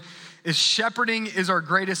this morning is shepherding is our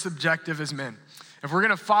greatest objective as men. If we're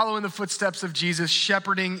gonna follow in the footsteps of Jesus,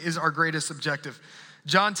 shepherding is our greatest objective.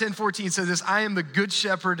 John 10:14 says this, I am the good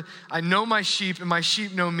shepherd. I know my sheep and my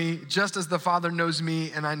sheep know me, just as the Father knows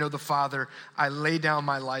me and I know the Father. I lay down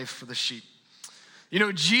my life for the sheep.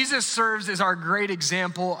 Jesus serves as our great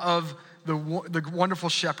example of the wonderful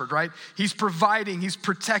shepherd, right? He's providing, he's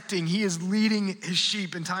protecting, he is leading his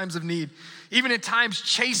sheep in times of need. Even at times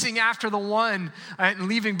chasing after the one and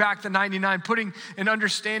leaving back the 99, putting an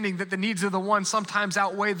understanding that the needs of the one sometimes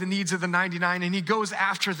outweigh the needs of the 99, and he goes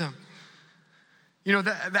after them.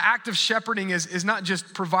 The act of shepherding is not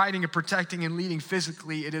just providing and protecting and leading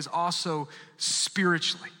physically, it is also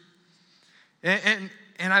spiritually.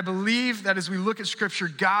 And I believe that as we look at Scripture,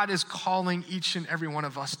 God is calling each and every one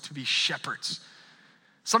of us to be shepherds.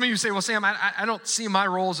 Some of you say, well, Sam, I don't see my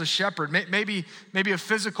role as a shepherd. Maybe a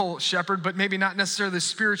physical shepherd, but maybe not necessarily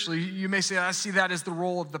spiritually. You may say, I see that as the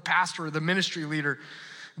role of the pastor or the ministry leader.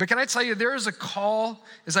 But can I tell you, there is a call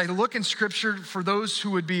as I look in Scripture for those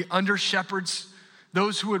who would be under shepherds,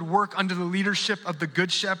 those who would work under the leadership of the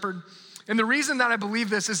good shepherd. And the reason that I believe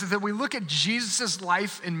this is that we look at Jesus'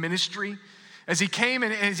 life and ministry. As he came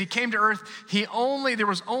to earth, there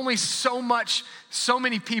was only so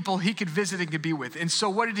many people he could visit and could be with. And so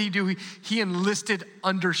what did he do? He enlisted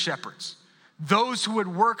under shepherds, those who would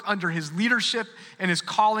work under his leadership and his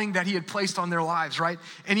calling that he had placed on their lives, right?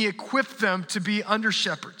 And he equipped them to be under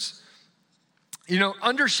shepherds. You know,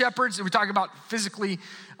 under shepherds, we talk about physically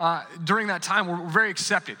during that time, were very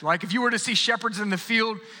accepted. Like if you were to see shepherds in the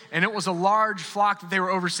field and it was a large flock that they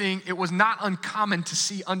were overseeing, it was not uncommon to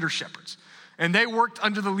see under shepherds. And they worked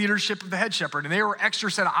under the leadership of the head shepherd. And they were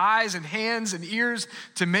extra set of eyes and hands and ears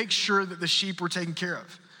to make sure that the sheep were taken care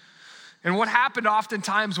of. And what happened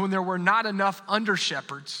oftentimes when there were not enough under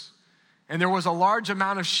shepherds and there was a large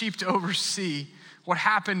amount of sheep to oversee, what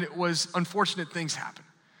happened was unfortunate things happened,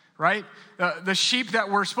 right? The sheep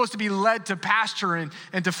that were supposed to be led to pasture and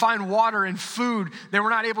to find water and food, they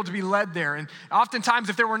were not able to be led there. And oftentimes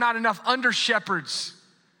if there were not enough under shepherds,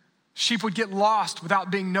 sheep would get lost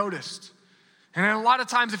without being noticed. And a lot of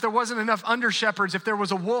times if there wasn't enough under shepherds, if there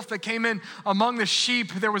was a wolf that came in among the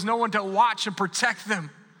sheep, there was no one to watch and protect them.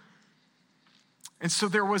 And so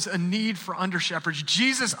there was a need for under shepherds.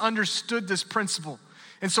 Jesus understood this principle.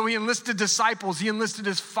 And so he enlisted disciples, he enlisted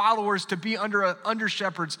his followers to be under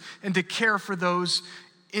shepherds and to care for those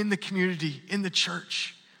in the community, in the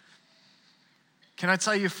church. Can I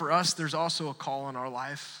tell you, for us, there's also a call in our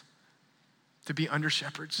life to be under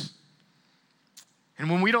shepherds. And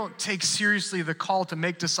when we don't take seriously the call to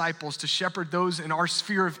make disciples, to shepherd those in our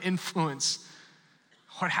sphere of influence,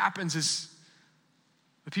 what happens is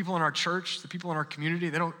the people in our church, the people in our community,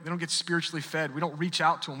 they don't get spiritually fed. We don't reach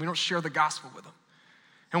out to them. We don't share the gospel with them.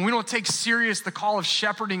 And we don't take serious the call of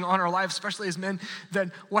shepherding on our life, especially as men,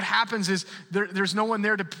 then what happens is there's no one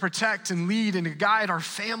there to protect and lead and to guide our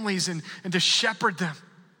families and to shepherd them.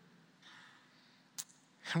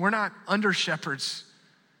 And we're not under shepherds.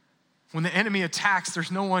 When the enemy attacks,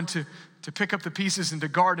 there's no one to pick up the pieces and to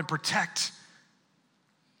guard and protect.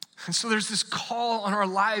 And so there's this call on our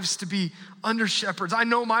lives to be under shepherds. I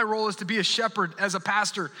know my role is to be a shepherd as a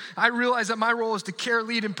pastor. I realize that my role is to care,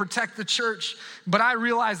 lead, and protect the church, but I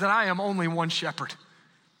realize that I am only one shepherd.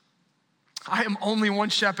 I am only one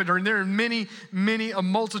shepherd, and there are many, a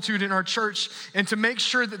multitude in our church. And to make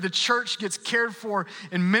sure that the church gets cared for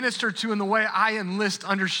and ministered to in the way, I enlist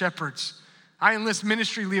under shepherds. I enlist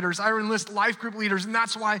ministry leaders. I enlist life group leaders. And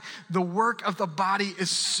that's why the work of the body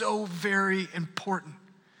is so very important.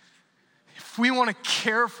 If we want to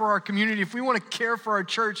care for our community, if we want to care for our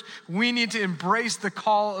church, we need to embrace the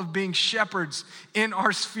call of being shepherds in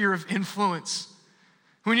our sphere of influence.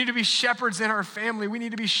 We need to be shepherds in our family. We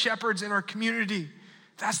need to be shepherds in our community.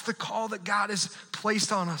 That's the call that God has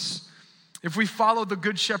placed on us. If we follow the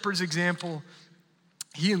good shepherd's example,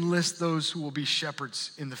 he enlists those who will be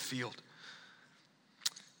shepherds in the field.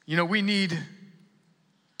 You know, we need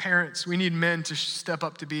parents. We need men to step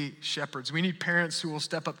up to be shepherds. We need parents who will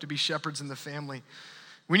step up to be shepherds in the family.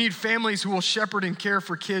 We need families who will shepherd and care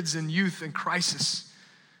for kids and youth in crisis.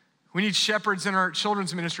 We need shepherds in our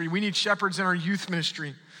children's ministry. We need shepherds in our youth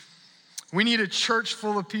ministry. We need a church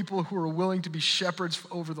full of people who are willing to be shepherds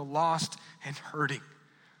over the lost and hurting.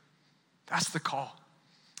 That's the call.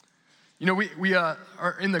 You know, we are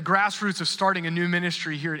in the grassroots of starting a new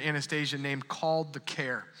ministry here at Anastasia named Called to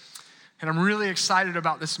Care. And I'm really excited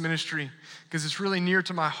about this ministry because it's really near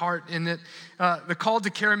to my heart in that the Called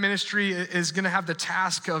to Care ministry is going to have the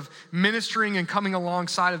task of ministering and coming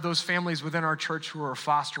alongside of those families within our church who are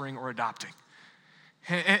fostering or adopting.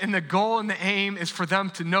 And the goal and the aim is for them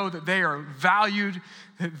to know that they are valued,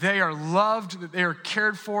 that they are loved, that they are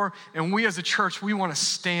cared for, and we as a church, we want to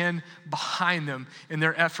stand behind them in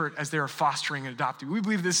their effort as they are fostering and adopting. We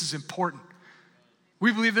believe this is important.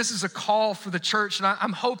 We believe this is a call for the church, and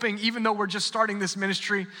I'm hoping, even though we're just starting this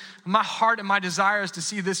ministry, my heart and my desire is to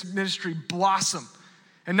see this ministry blossom.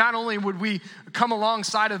 And not only would we come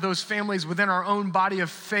alongside of those families within our own body of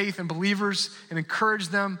faith and believers and encourage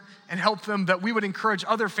them and help them, that we would encourage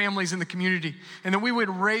other families in the community and that we would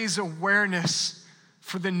raise awareness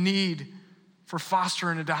for the need for foster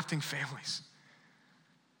and adopting families.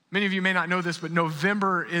 Many of you may not know this, but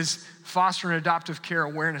November is Foster and Adoptive Care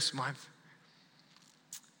Awareness Month.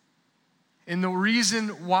 And the reason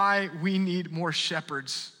why we need more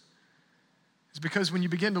shepherds is because when you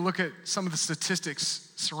begin to look at some of the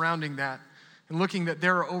statistics surrounding that, and looking that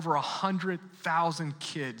there are over 100,000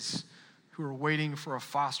 kids who are waiting for a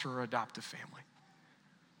foster or adoptive family.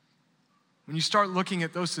 When you start looking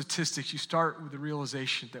at those statistics, you start with the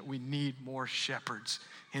realization that we need more shepherds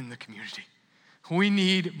in the community. We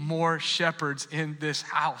need more shepherds in this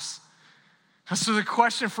house. So the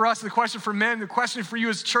question for us, the question for men, the question for you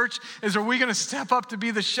as church is, are we going to step up to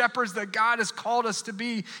be the shepherds that God has called us to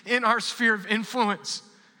be in our sphere of influence?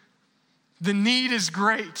 The need is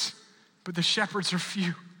great, but the shepherds are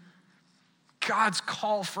few. God's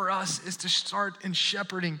call for us is to start in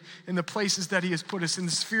shepherding in the places that he has put us, in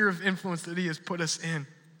the sphere of influence that he has put us in.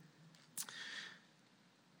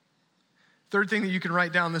 Third thing that you can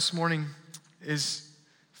write down this morning is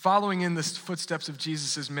following in the footsteps of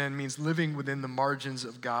Jesus as men means living within the margins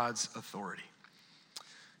of God's authority.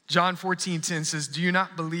 John 14:10 says, "Do you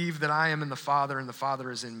not believe that I am in the Father and the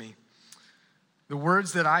Father is in me? The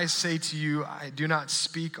words that I say to you, I do not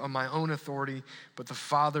speak on my own authority, but the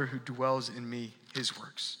Father who dwells in me, his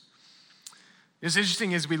works." It's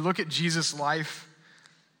interesting as we look at Jesus' life,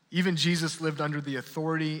 even Jesus lived under the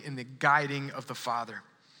authority and the guiding of the Father.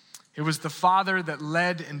 It was the Father that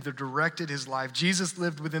led and directed his life. Jesus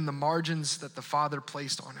lived within the margins that the Father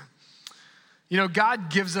placed on him. You know, God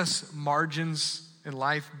gives us margins in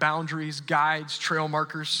life, boundaries, guides, trail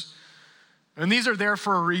markers. And these are there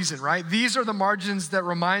for a reason, right? These are the margins that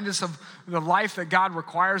remind us of the life that God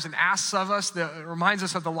requires and asks of us, that reminds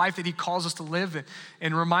us of the life that he calls us to live,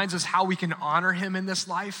 and reminds us how we can honor him in this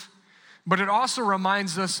life. But it also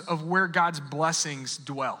reminds us of where God's blessings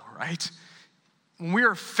dwell, right? When we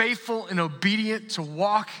are faithful and obedient to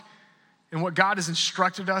walk in what God has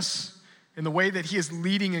instructed us, in the way that he is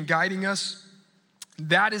leading and guiding us,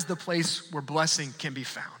 that is the place where blessing can be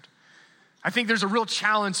found. I think there's a real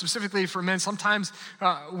challenge specifically for men. Sometimes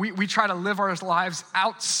we try to live our lives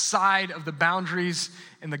outside of the boundaries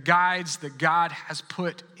and the guides that God has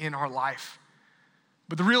put in our life.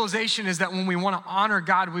 But the realization is that when we want to honor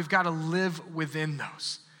God, we've got to live within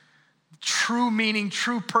those. True meaning,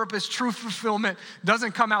 true purpose, true fulfillment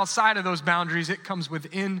doesn't come outside of those boundaries. It comes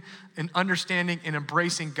within an understanding and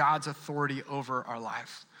embracing God's authority over our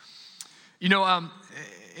life. You know,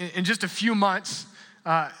 in just a few months,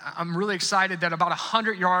 I'm really excited that about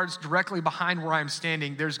 100 yards directly behind where I'm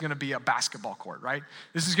standing, there's going to be a basketball court, right?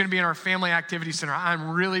 This is going to be in our family activity center. I'm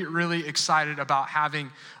really, really excited about having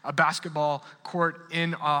a basketball court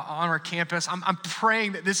on our campus. I'm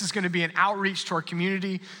praying that this is going to be an outreach to our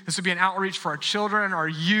community. This will be an outreach for our children, our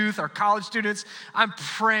youth, our college students. I'm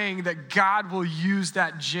praying that God will use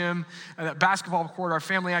that gym, that basketball court, our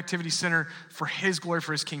family activity center for his glory,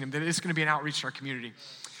 for his kingdom, that it's going to be an outreach to our community.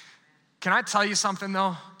 Can I tell you something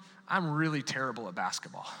though? I'm really terrible at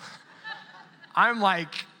basketball. I'm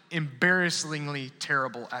like embarrassingly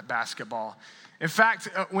terrible at basketball. In fact,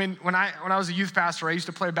 when I was a youth pastor, I used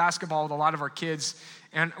to play basketball with a lot of our kids.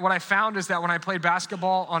 And what I found is that when I played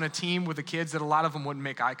basketball on a team with the kids, that a lot of them wouldn't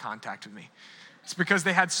make eye contact with me. It's because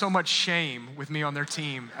they had so much shame with me on their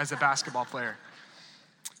team as a basketball player.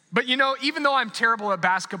 But you know, even though I'm terrible at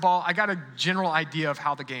basketball, I got a general idea of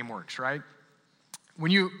how the game works, right?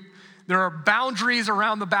 There are boundaries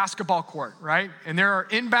around the basketball court, right? And there are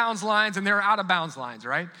inbounds lines and there are out of bounds lines,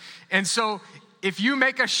 right? And so if you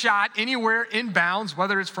make a shot anywhere inbounds,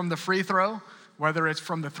 whether it's from the free throw, whether it's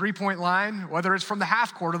from the three-point line, whether it's from the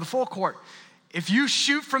half court or the full court, if you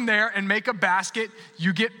shoot from there and make a basket,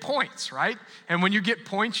 you get points, right? And when you get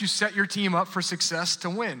points, you set your team up for success to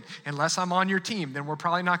win. Unless I'm on your team, then we're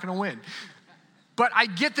probably not going to win. But I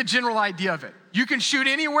get the general idea of it. You can shoot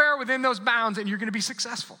anywhere within those bounds and you're going to be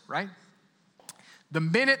successful, right? The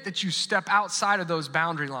minute that you step outside of those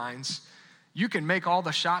boundary lines, you can make all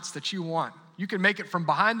the shots that you want. You can make it from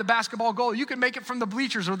behind the basketball goal. You can make it from the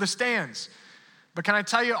bleachers or the stands. But can I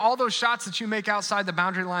tell you, all those shots that you make outside the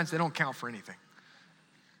boundary lines, they don't count for anything.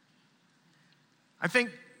 I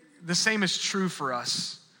think the same is true for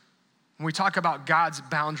us when we talk about God's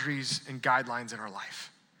boundaries and guidelines in our life.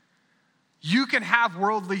 You can have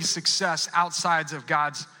worldly success outside of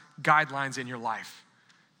God's guidelines in your life,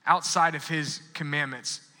 outside of his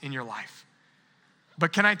commandments in your life.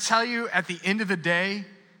 But can I tell you, at the end of the day,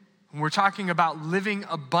 when we're talking about living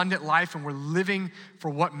abundant life and we're living for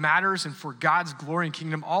what matters and for God's glory and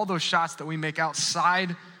kingdom, all those shots that we make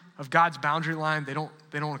outside of God's boundary line, they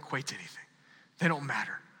don't equate to anything. They don't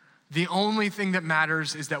matter. The only thing that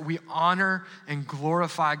matters is that we honor and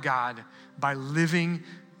glorify God by living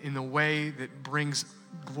in the way that brings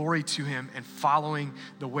glory to him and following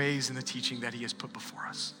the ways and the teaching that he has put before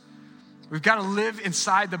us. We've got to live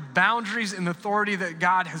inside the boundaries and authority that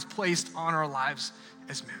God has placed on our lives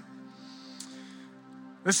as men.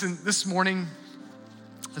 Listen, this morning,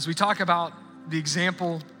 as we talk about the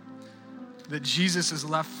example that Jesus has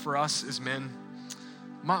left for us as men,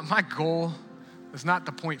 my goal is not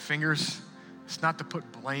to point fingers. It's not to put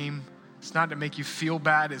blame. It's not to make you feel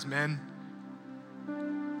bad as men.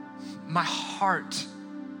 My heart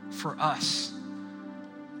for us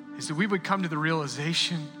is that we would come to the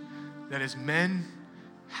realization that as men,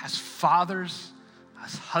 as fathers,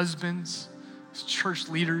 as husbands, as church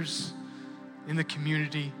leaders in the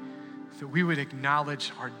community, that we would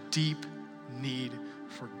acknowledge our deep need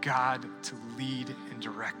for God to lead and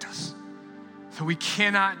direct us. That we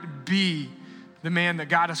cannot be the man that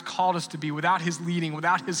God has called us to be without his leading,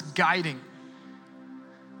 without his guiding.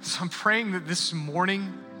 So I'm praying that this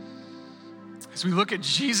morning, as we look at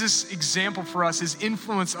Jesus' example for us, his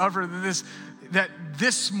influence over this, that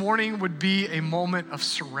this morning would be a moment of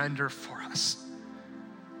surrender for us.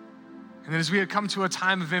 And then as we had come to a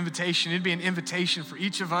time of invitation, it'd be an invitation for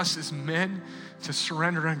each of us as men to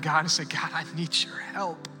surrender to God and say, God, I need your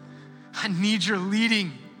help. I need your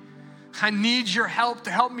leading. I need your help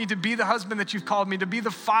to help me to be the husband that you've called me, to be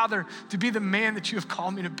the father, to be the man that you have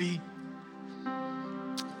called me to be.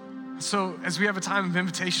 So as we have a time of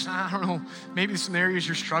invitation, I don't know, maybe some areas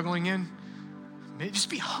you're struggling in, maybe just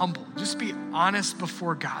be humble. Just be honest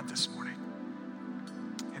before God this morning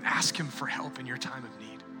and ask him for help in your time of need.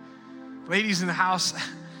 Ladies in the house,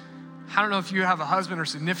 I don't know if you have a husband or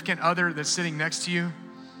significant other that's sitting next to you,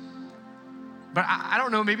 but I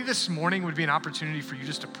don't know, maybe this morning would be an opportunity for you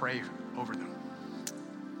just to pray over them.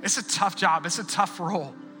 It's a tough job. It's a tough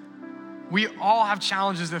role. We all have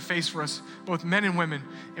challenges that face for us, both men and women,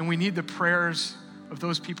 and we need the prayers of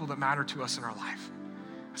those people that matter to us in our life.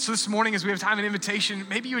 So this morning, as we have time and invitation,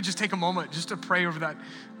 maybe you would just take a moment just to pray over that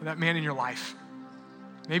man in your life.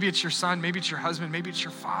 Maybe it's your son, maybe it's your husband, maybe it's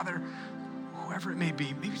your father, whoever it may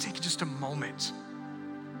be. Maybe take just a moment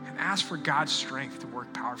and ask for God's strength to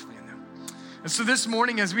work powerfully in them. And so this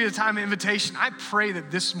morning, as we have time of invitation, I pray that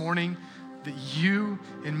this morning, that you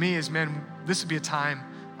and me as men, this would be a time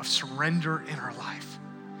of surrender in our life.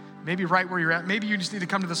 Maybe right where you're at, maybe you just need to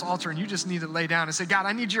come to this altar and you just need to lay down and say, God,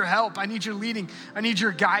 I need your help. I need your leading. I need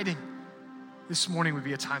your guiding. This morning would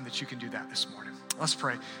be a time that you can do that this morning. Let's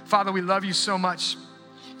pray. Father, we love you so much.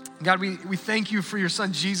 God, we thank you for your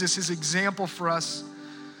son, Jesus, his example for us.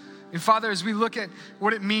 And Father, as we look at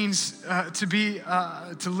what it means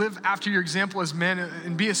to live after your example as men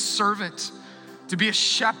and be a servant, to be a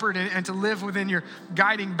shepherd and to live within your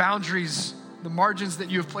guiding boundaries, the margins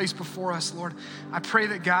that you have placed before us, Lord, I pray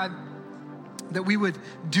that, God, that we would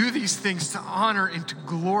do these things to honor and to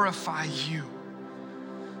glorify you.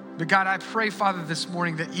 But God, I pray, Father, this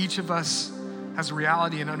morning that each of us has a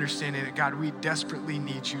reality and understanding that, God, we desperately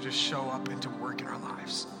need you to show up and to work in our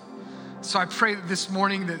lives. So I pray that this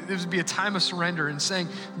morning that there would be a time of surrender and saying,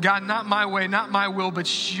 God, not my way, not my will,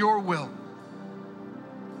 but your will.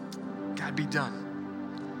 God, be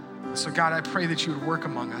done. So God, I pray that you would work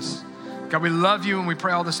among us. God, we love you and we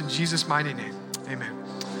pray all this in Jesus' mighty name.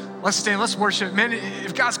 Amen. Let's stand, let's worship. Man,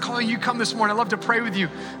 if God's calling you, come this morning. I'd love to pray with you.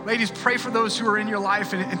 Ladies, pray for those who are in your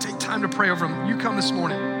life and take time to pray over them. You come this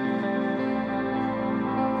morning.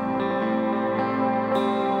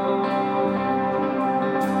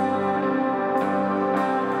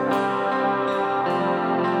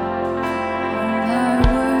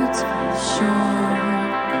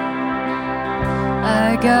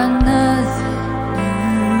 I got nothing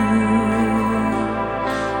new.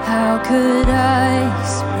 How could I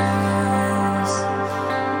express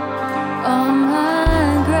all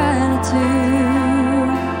my gratitude?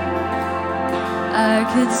 I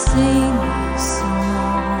could sing these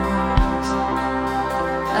songs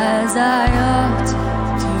as I often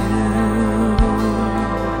do,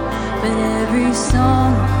 but every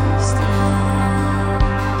song is done,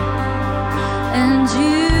 and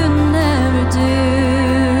you never do.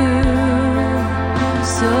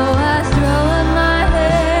 So I throw up my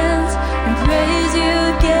hands and praise you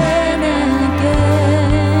again and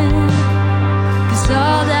again, 'cause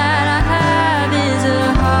all that I have is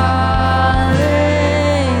a hallelujah,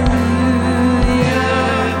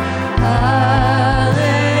 hallelujah.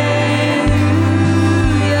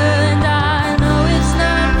 And I know it's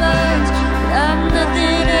not much, but I've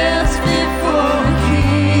nothing else fit for a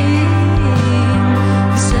king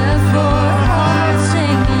except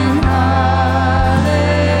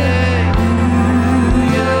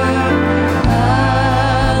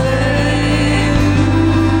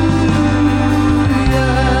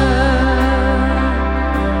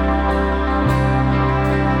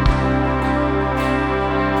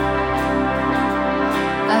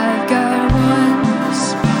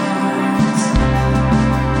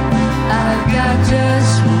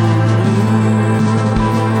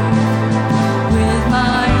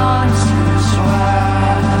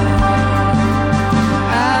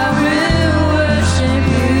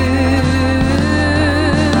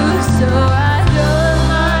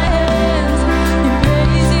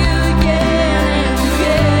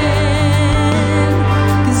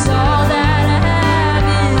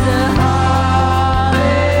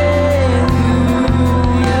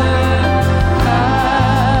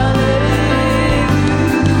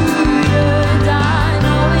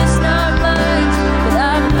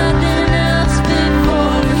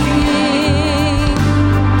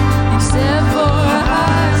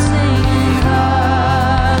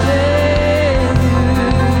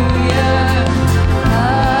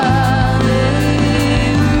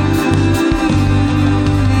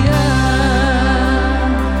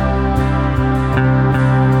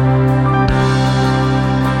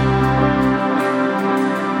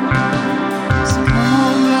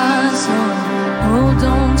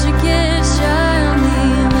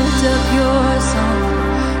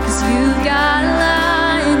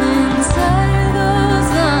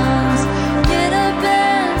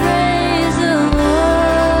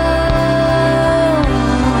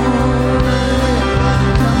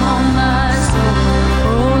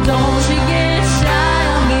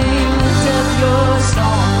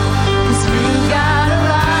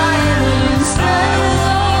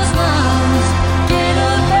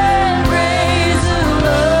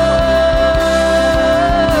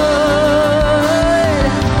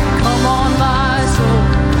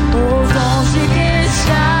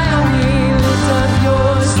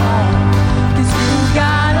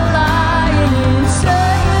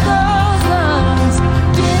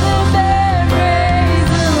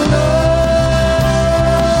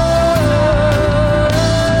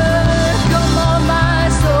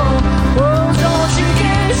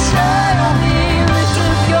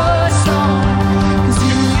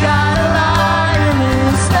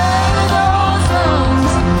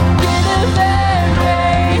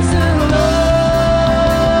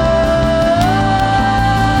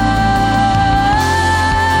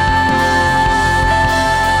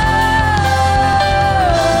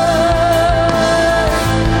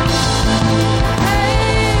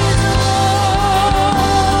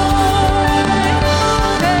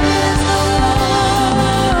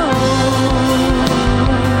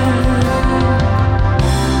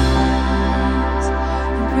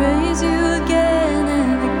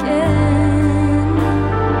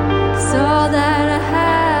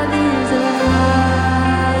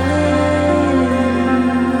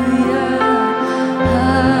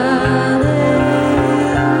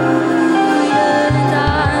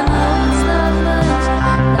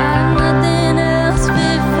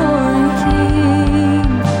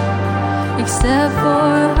set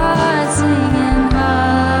for hearts singing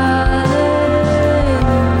hallelujah,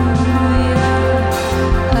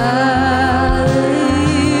 hallelujah.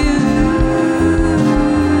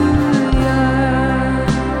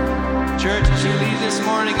 Church, as you leave this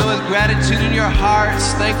morning, go with gratitude in your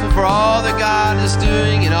hearts, thankful for all that God is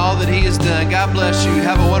doing and all that He has done. God bless you.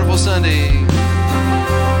 Have a wonderful Sunday.